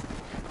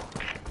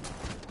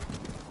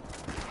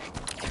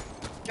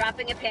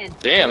 Dropping a pin.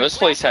 Damn, this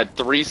place had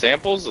 3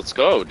 samples. Let's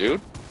go,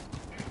 dude.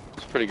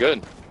 It's pretty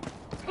good.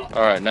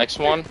 All right, next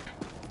one.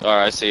 All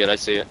right, I see it. I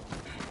see it.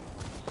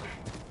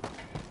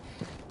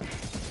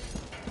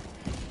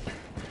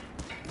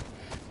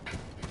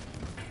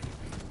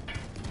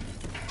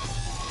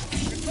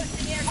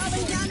 Requesting air.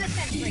 Calling down a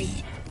sentry.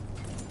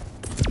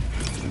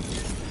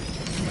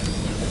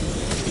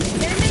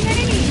 Sending an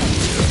eagle.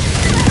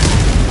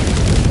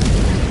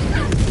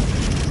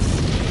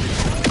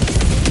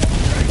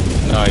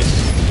 Nice.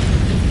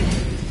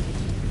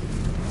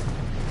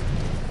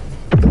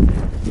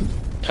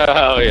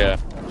 Hell yeah.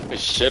 We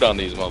shit on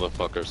these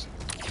motherfuckers.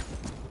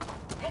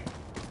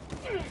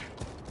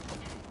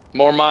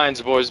 More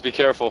mines, boys. Be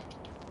careful.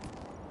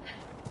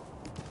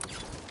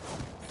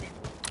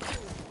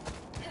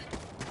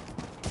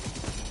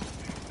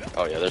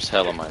 Oh yeah, there's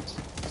hella mines.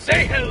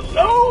 Say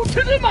hello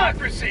to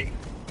democracy!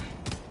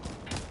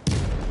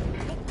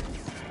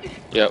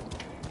 Yep.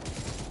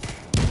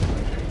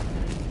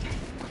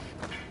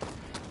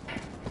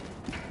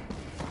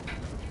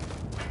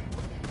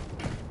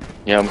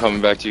 Yeah, I'm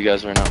coming back to you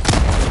guys right now.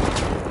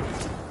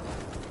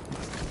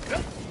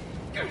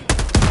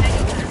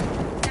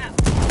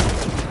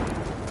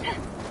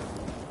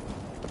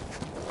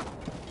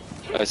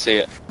 I see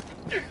it.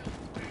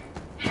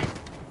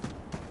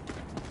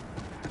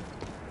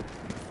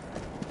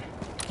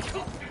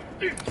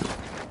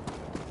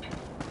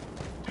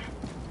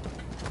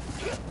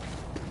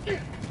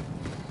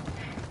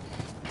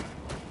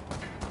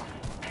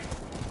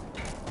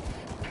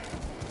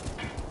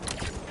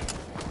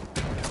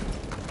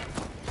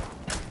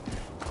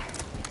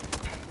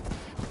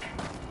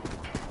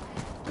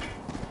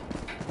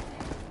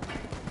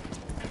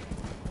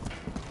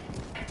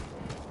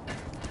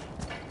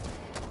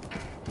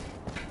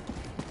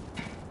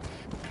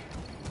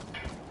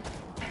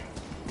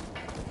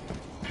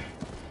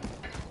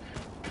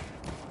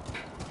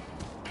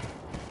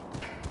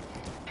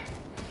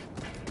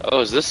 Oh,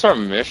 is this our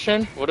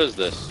mission? What is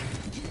this?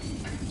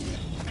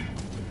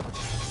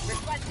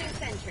 Requesting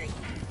sentry.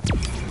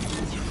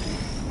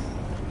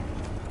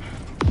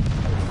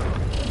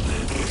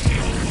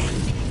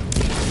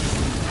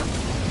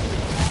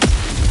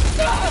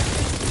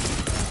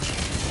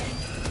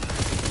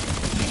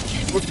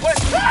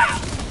 Request.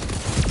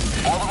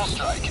 Orbital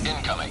strike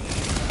incoming.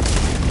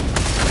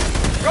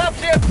 Drop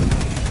ship!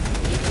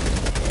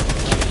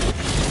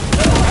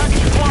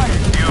 Package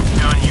acquired. You've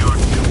done your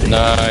duty.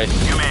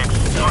 Nice. You may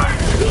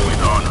expired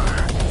with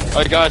honor.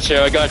 I got you.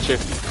 I got you.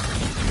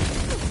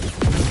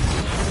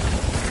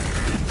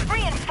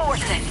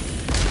 Reinforcing.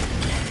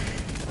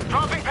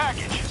 Dropping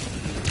package.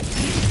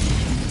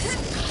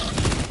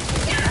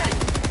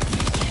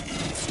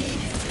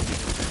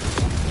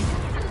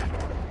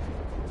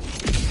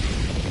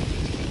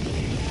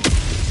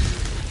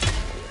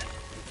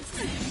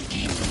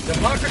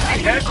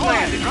 Democracy has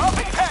landed.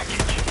 Dropping package.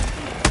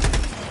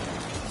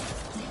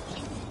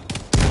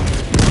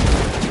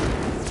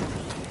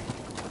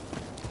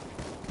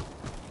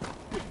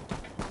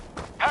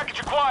 Package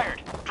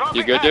acquired. Dropping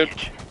You good, dude?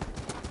 package.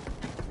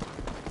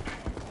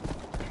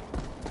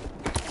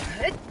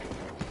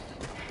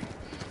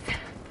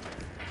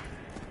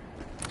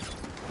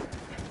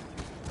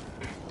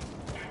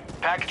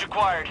 Package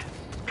acquired.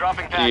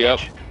 Dropping package. Yep.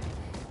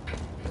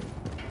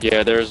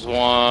 Yeah, there's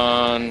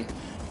one.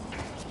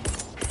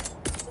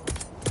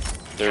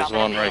 There's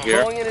one right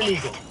here. Calling in an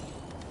eagle.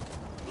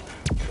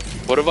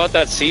 What about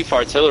that Seaf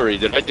artillery?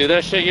 Did I do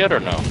that shit yet or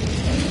no?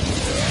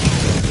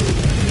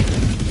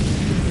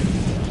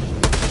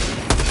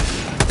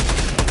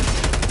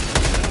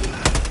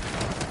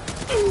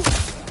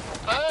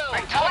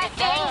 Boom, target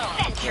down.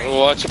 Oh,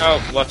 watch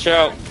out! Watch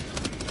out!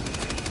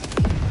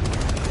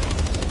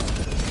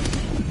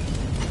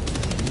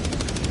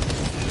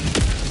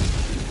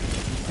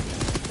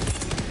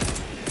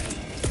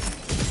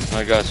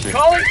 I got you.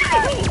 Calling.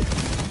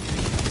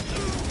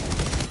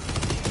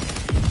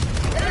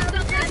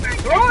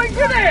 Throwing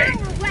grenade!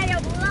 Ray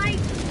of light.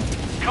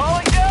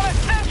 Calling down a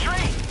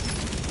sentry.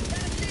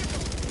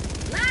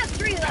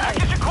 Last reload.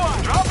 Package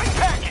acquired. Dropping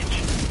package.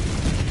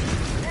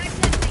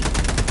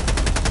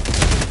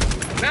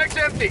 Mag's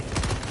empty.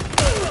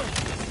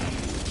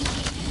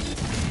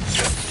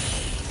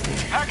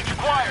 Package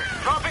acquired.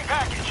 Dropping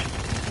package.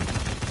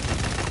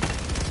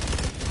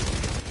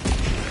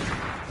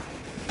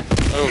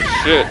 Oh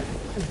shit!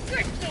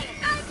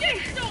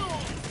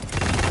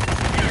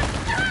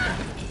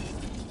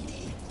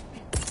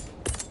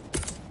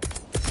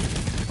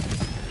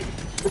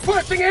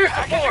 Requesting air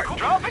support.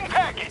 Dropping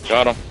package.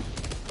 Got him.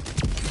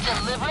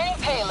 Delivering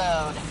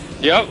payload.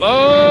 Yep.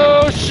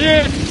 Oh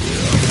shit!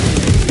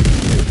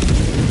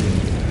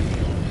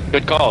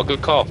 Good call.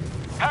 Good call.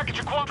 Package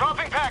acquired.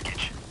 Dropping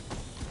package.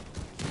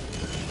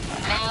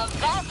 Now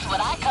that's what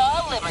I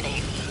call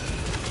liberty.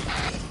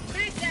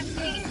 Mag's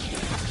empty.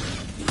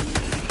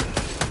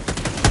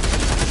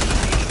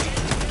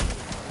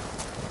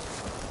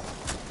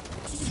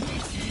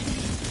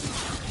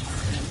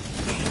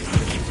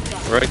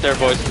 Right there,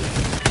 boys.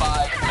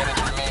 5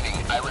 minutes remaining.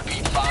 I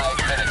repeat, 5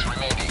 minutes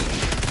remaining.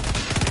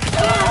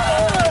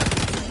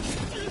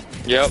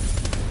 Yep.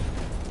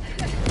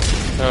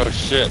 Oh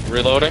shit,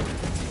 reloading.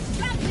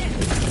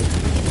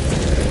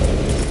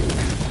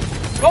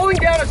 Calling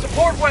down a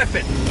support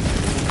weapon.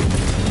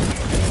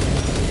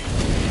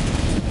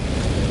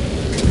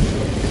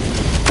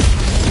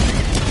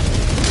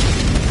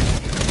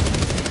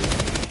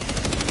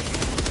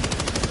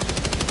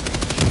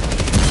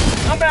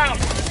 I'm out.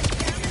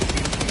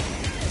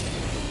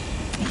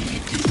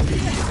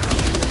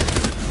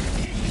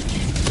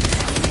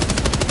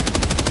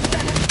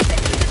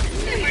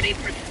 Liberty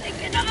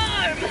forsaken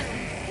arm.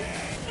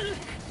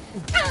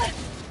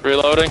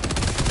 Reloading.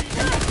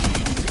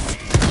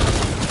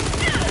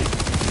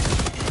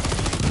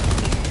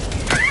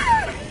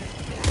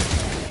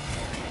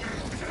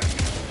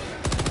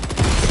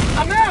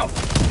 I'm out.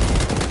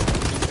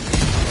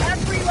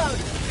 Last reload.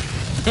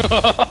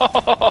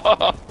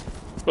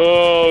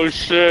 Oh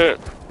shit.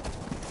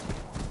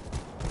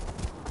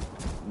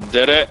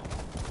 Did it.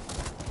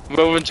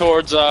 Moving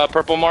towards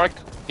purple mark.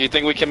 Do you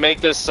think we can make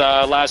this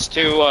last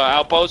two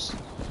outposts?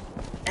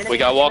 We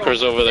got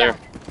walkers over there.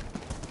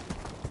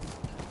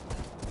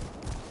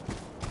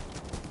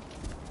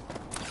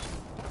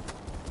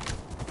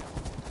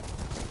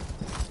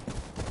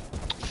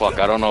 Fuck,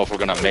 I don't know if we're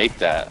gonna make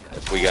that.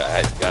 If we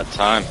got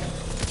time.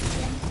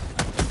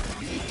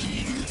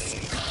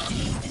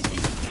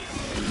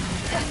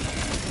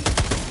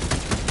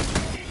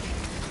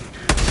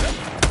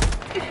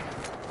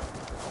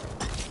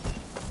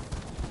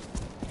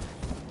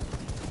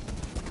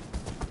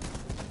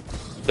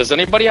 Does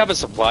anybody have a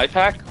supply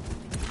pack?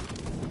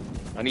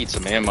 I need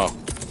some ammo.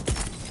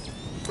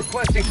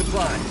 Requesting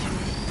supplies.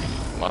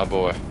 My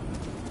boy.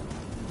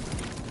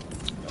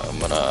 I'm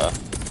gonna...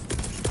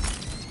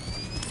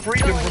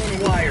 Freedom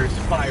requires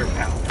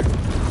firepower.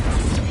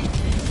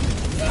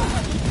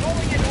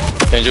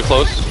 Change it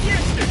close.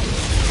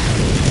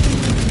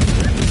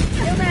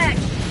 Go back.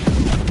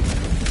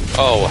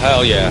 Oh,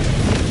 hell yeah.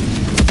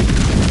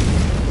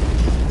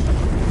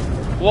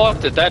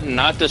 What? Did that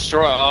not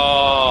destroy?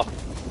 Oh.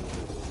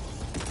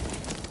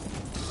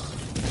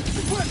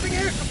 Requesting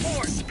air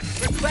support.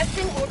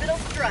 Requesting orbital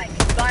strike.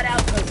 Got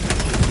outpost.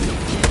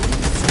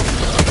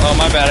 Oh,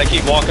 my bad. I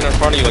keep walking in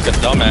front of you like a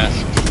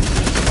dumbass.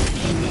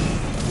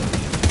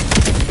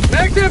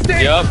 Mag's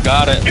empty. Yup,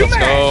 got it. Let's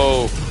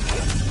go.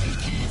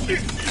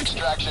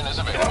 Extraction is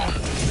available.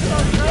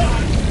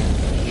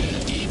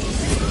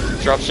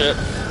 Drop shit.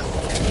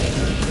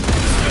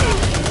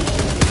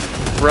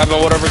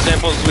 Grabbing whatever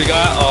samples we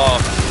got. Oh.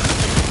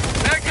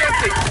 Mag's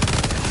empty.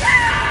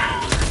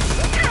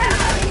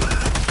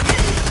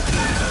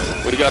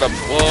 We got a...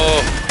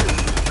 Whoa.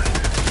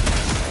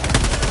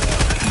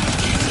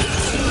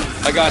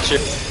 I got you.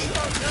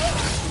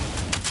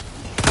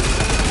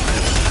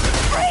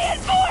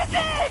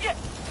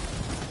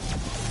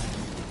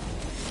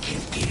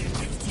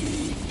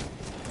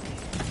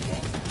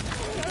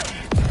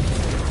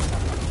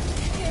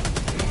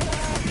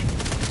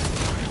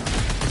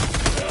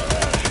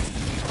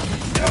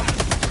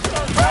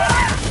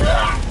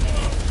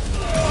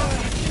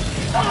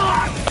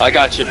 I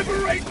got you.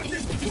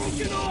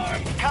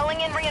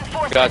 Calling in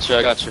reinforcements. Got you.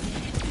 I got you.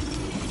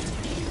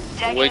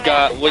 We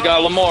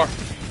got Lamore.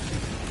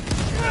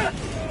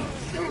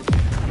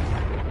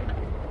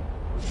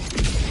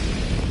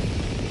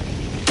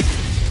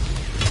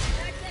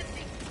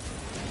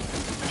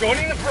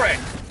 Joining the fray.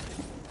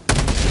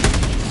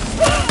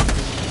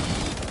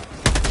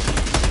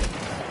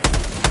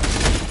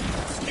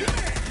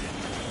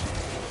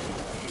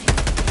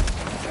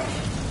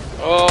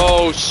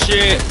 Oh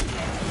shit.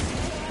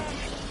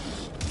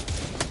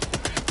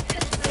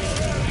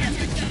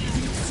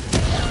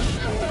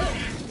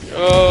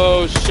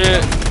 Oh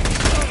shit.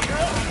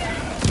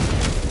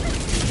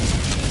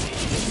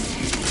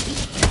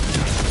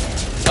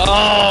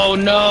 Oh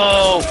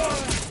no.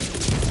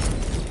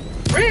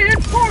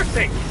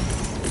 Reinforcing.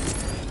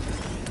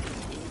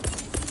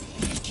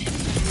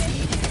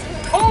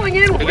 Calling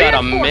in. We got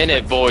a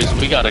minute, boys.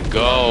 We gotta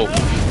go.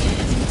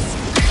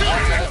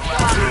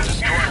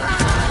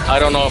 I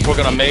don't know if we're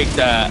gonna make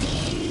that.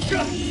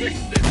 Just fix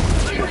this.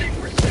 Liberty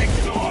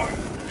forsaken arm.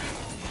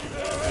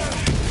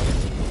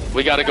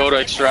 We gotta go to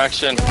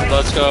extraction.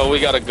 Let's go. We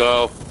gotta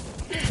go.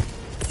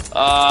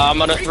 I'm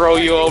gonna throw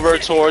you over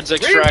towards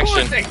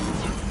extraction. Reinforcing.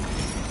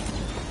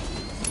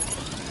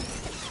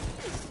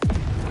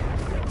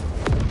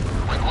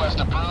 Request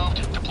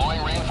approved.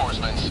 Deploying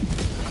reinforcements.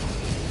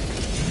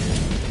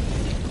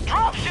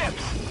 Drop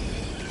ships!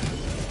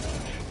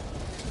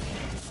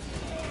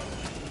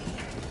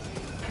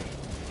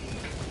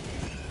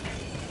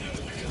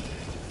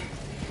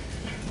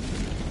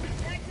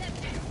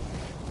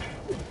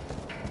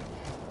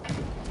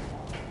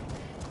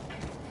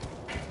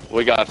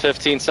 We got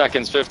 15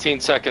 seconds. 15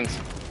 seconds.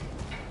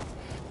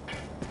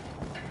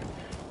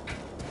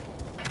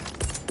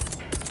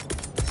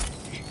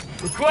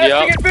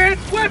 Requesting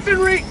advanced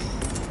weaponry.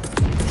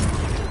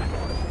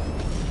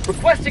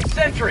 Requesting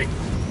sentry.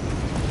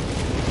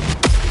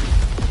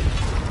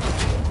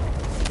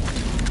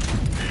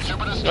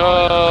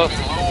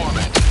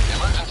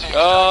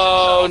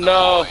 Oh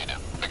no.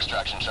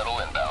 Extraction shuttle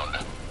inbound.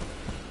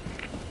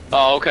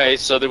 Oh, okay,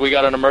 so we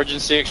got an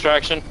emergency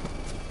extraction?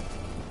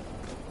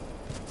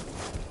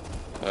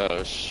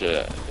 Oh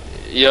shit.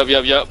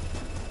 Yep.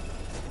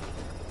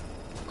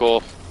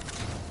 Cool.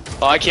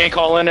 Oh, I can't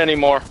call in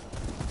anymore.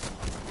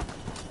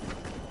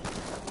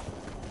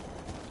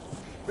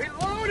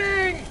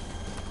 Reloading!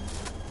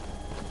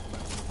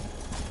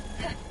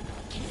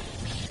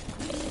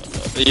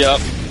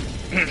 Yep.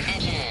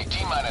 ETA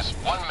T-minus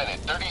 1 minute,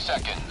 30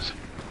 seconds.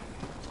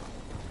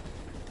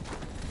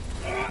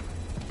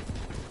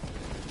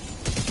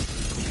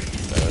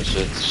 Oh,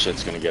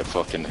 shit's gonna get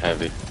fucking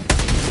heavy.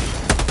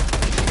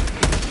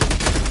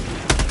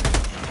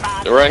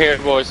 They're right here,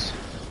 boys.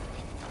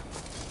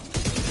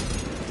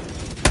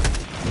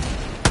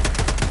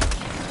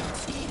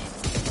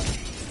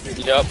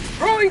 Yep.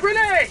 Throwing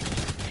grenade!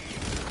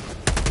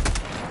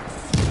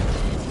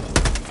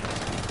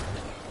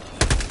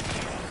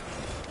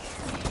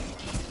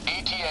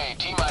 ETA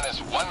T-minus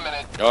 1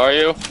 minute. Are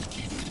you?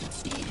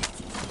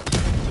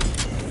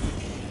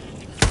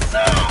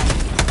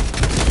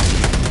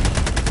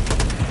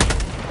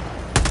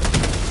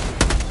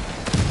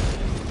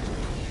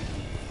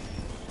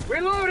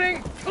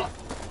 Reloading!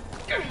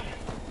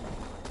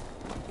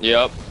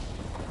 Yep.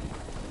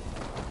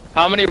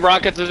 How many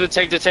rockets does it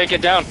take to take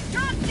it down?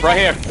 Right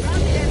here.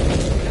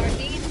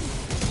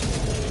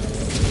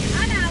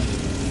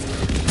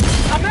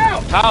 I'm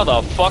out! How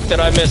the fuck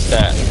did I miss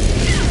that?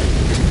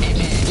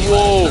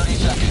 Whoa. 30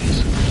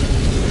 seconds.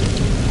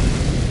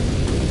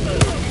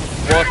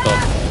 What the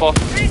fuck?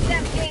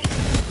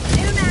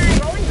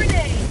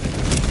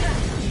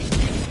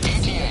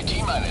 ETA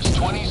T-minus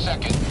 20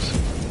 seconds.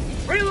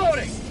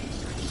 Reloading!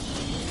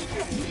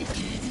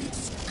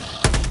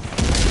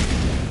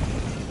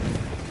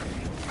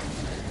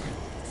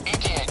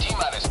 ETA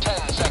T-minus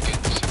 10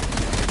 seconds.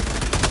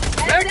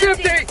 Mag's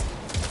empty!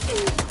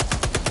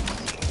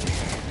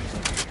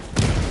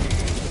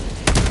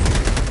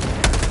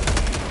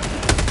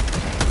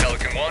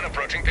 Pelican 1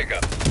 approaching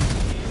pickup.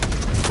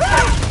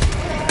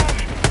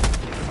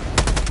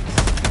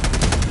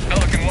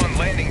 Pelican 1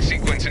 landing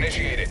sequence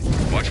initiated.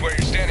 Watch where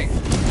you're standing.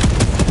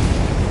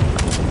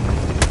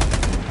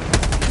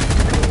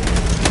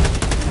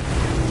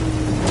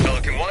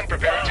 Pelican 1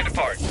 preparing to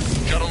depart.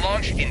 Shuttle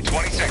launch in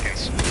 20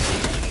 seconds.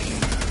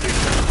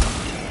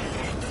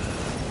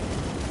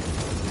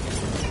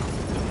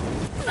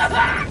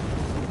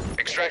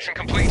 Extraction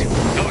complete.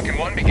 Pelican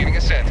 1 beginning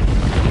ascent.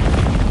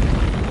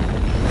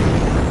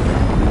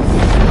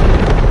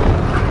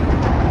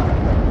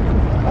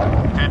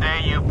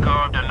 Today you've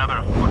carved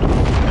another foot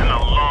in a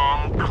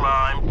long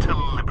climb to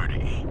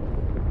liberty.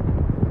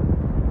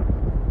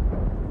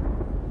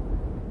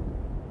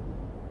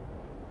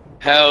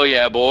 Hell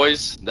yeah,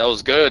 boys. That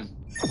was good.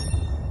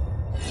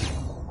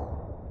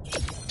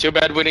 Too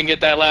bad we didn't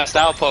get that last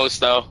outpost,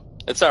 though.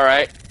 It's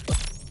alright.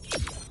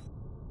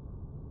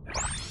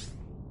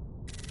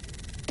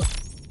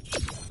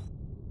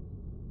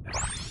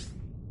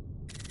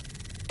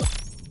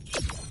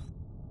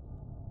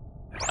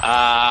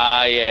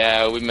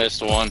 Yeah, we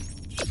missed one.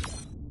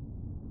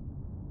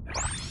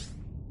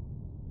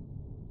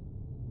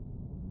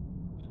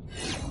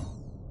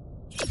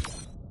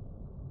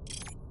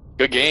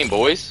 Good game,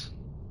 boys.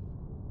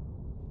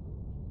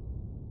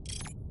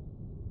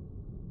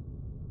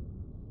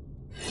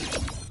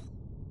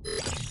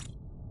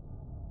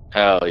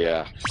 Hell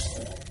yeah.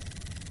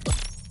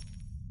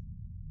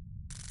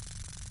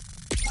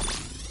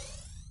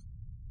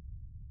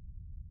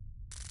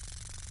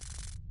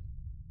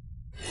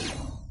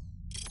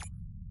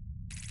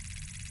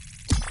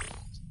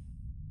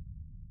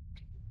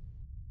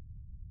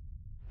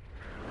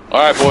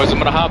 Alright, boys, I'm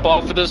gonna hop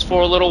off of this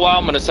for a little while.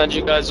 I'm gonna send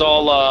you guys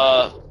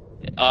all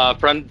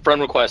friend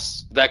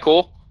requests. Is that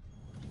cool?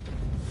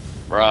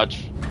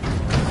 Raj.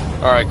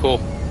 Alright, cool.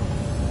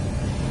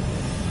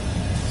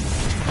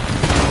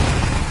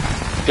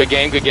 Good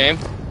game, good game.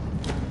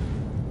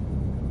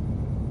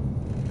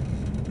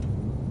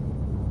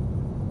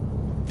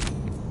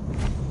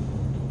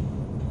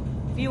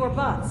 Fewer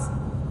bots,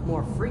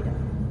 more freedom.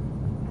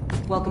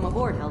 Welcome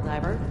aboard,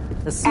 Helldiver.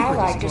 The super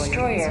Allied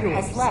destroyer destroyer is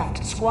yours. has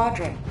left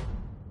squadron.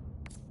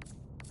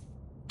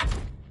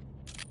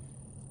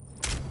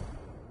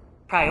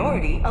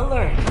 Priority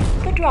alert.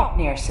 The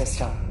Dropnir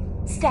system.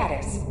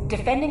 Status: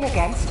 defending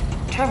against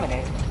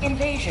terminate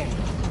invasion.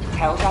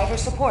 Helldiver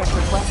support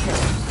requested.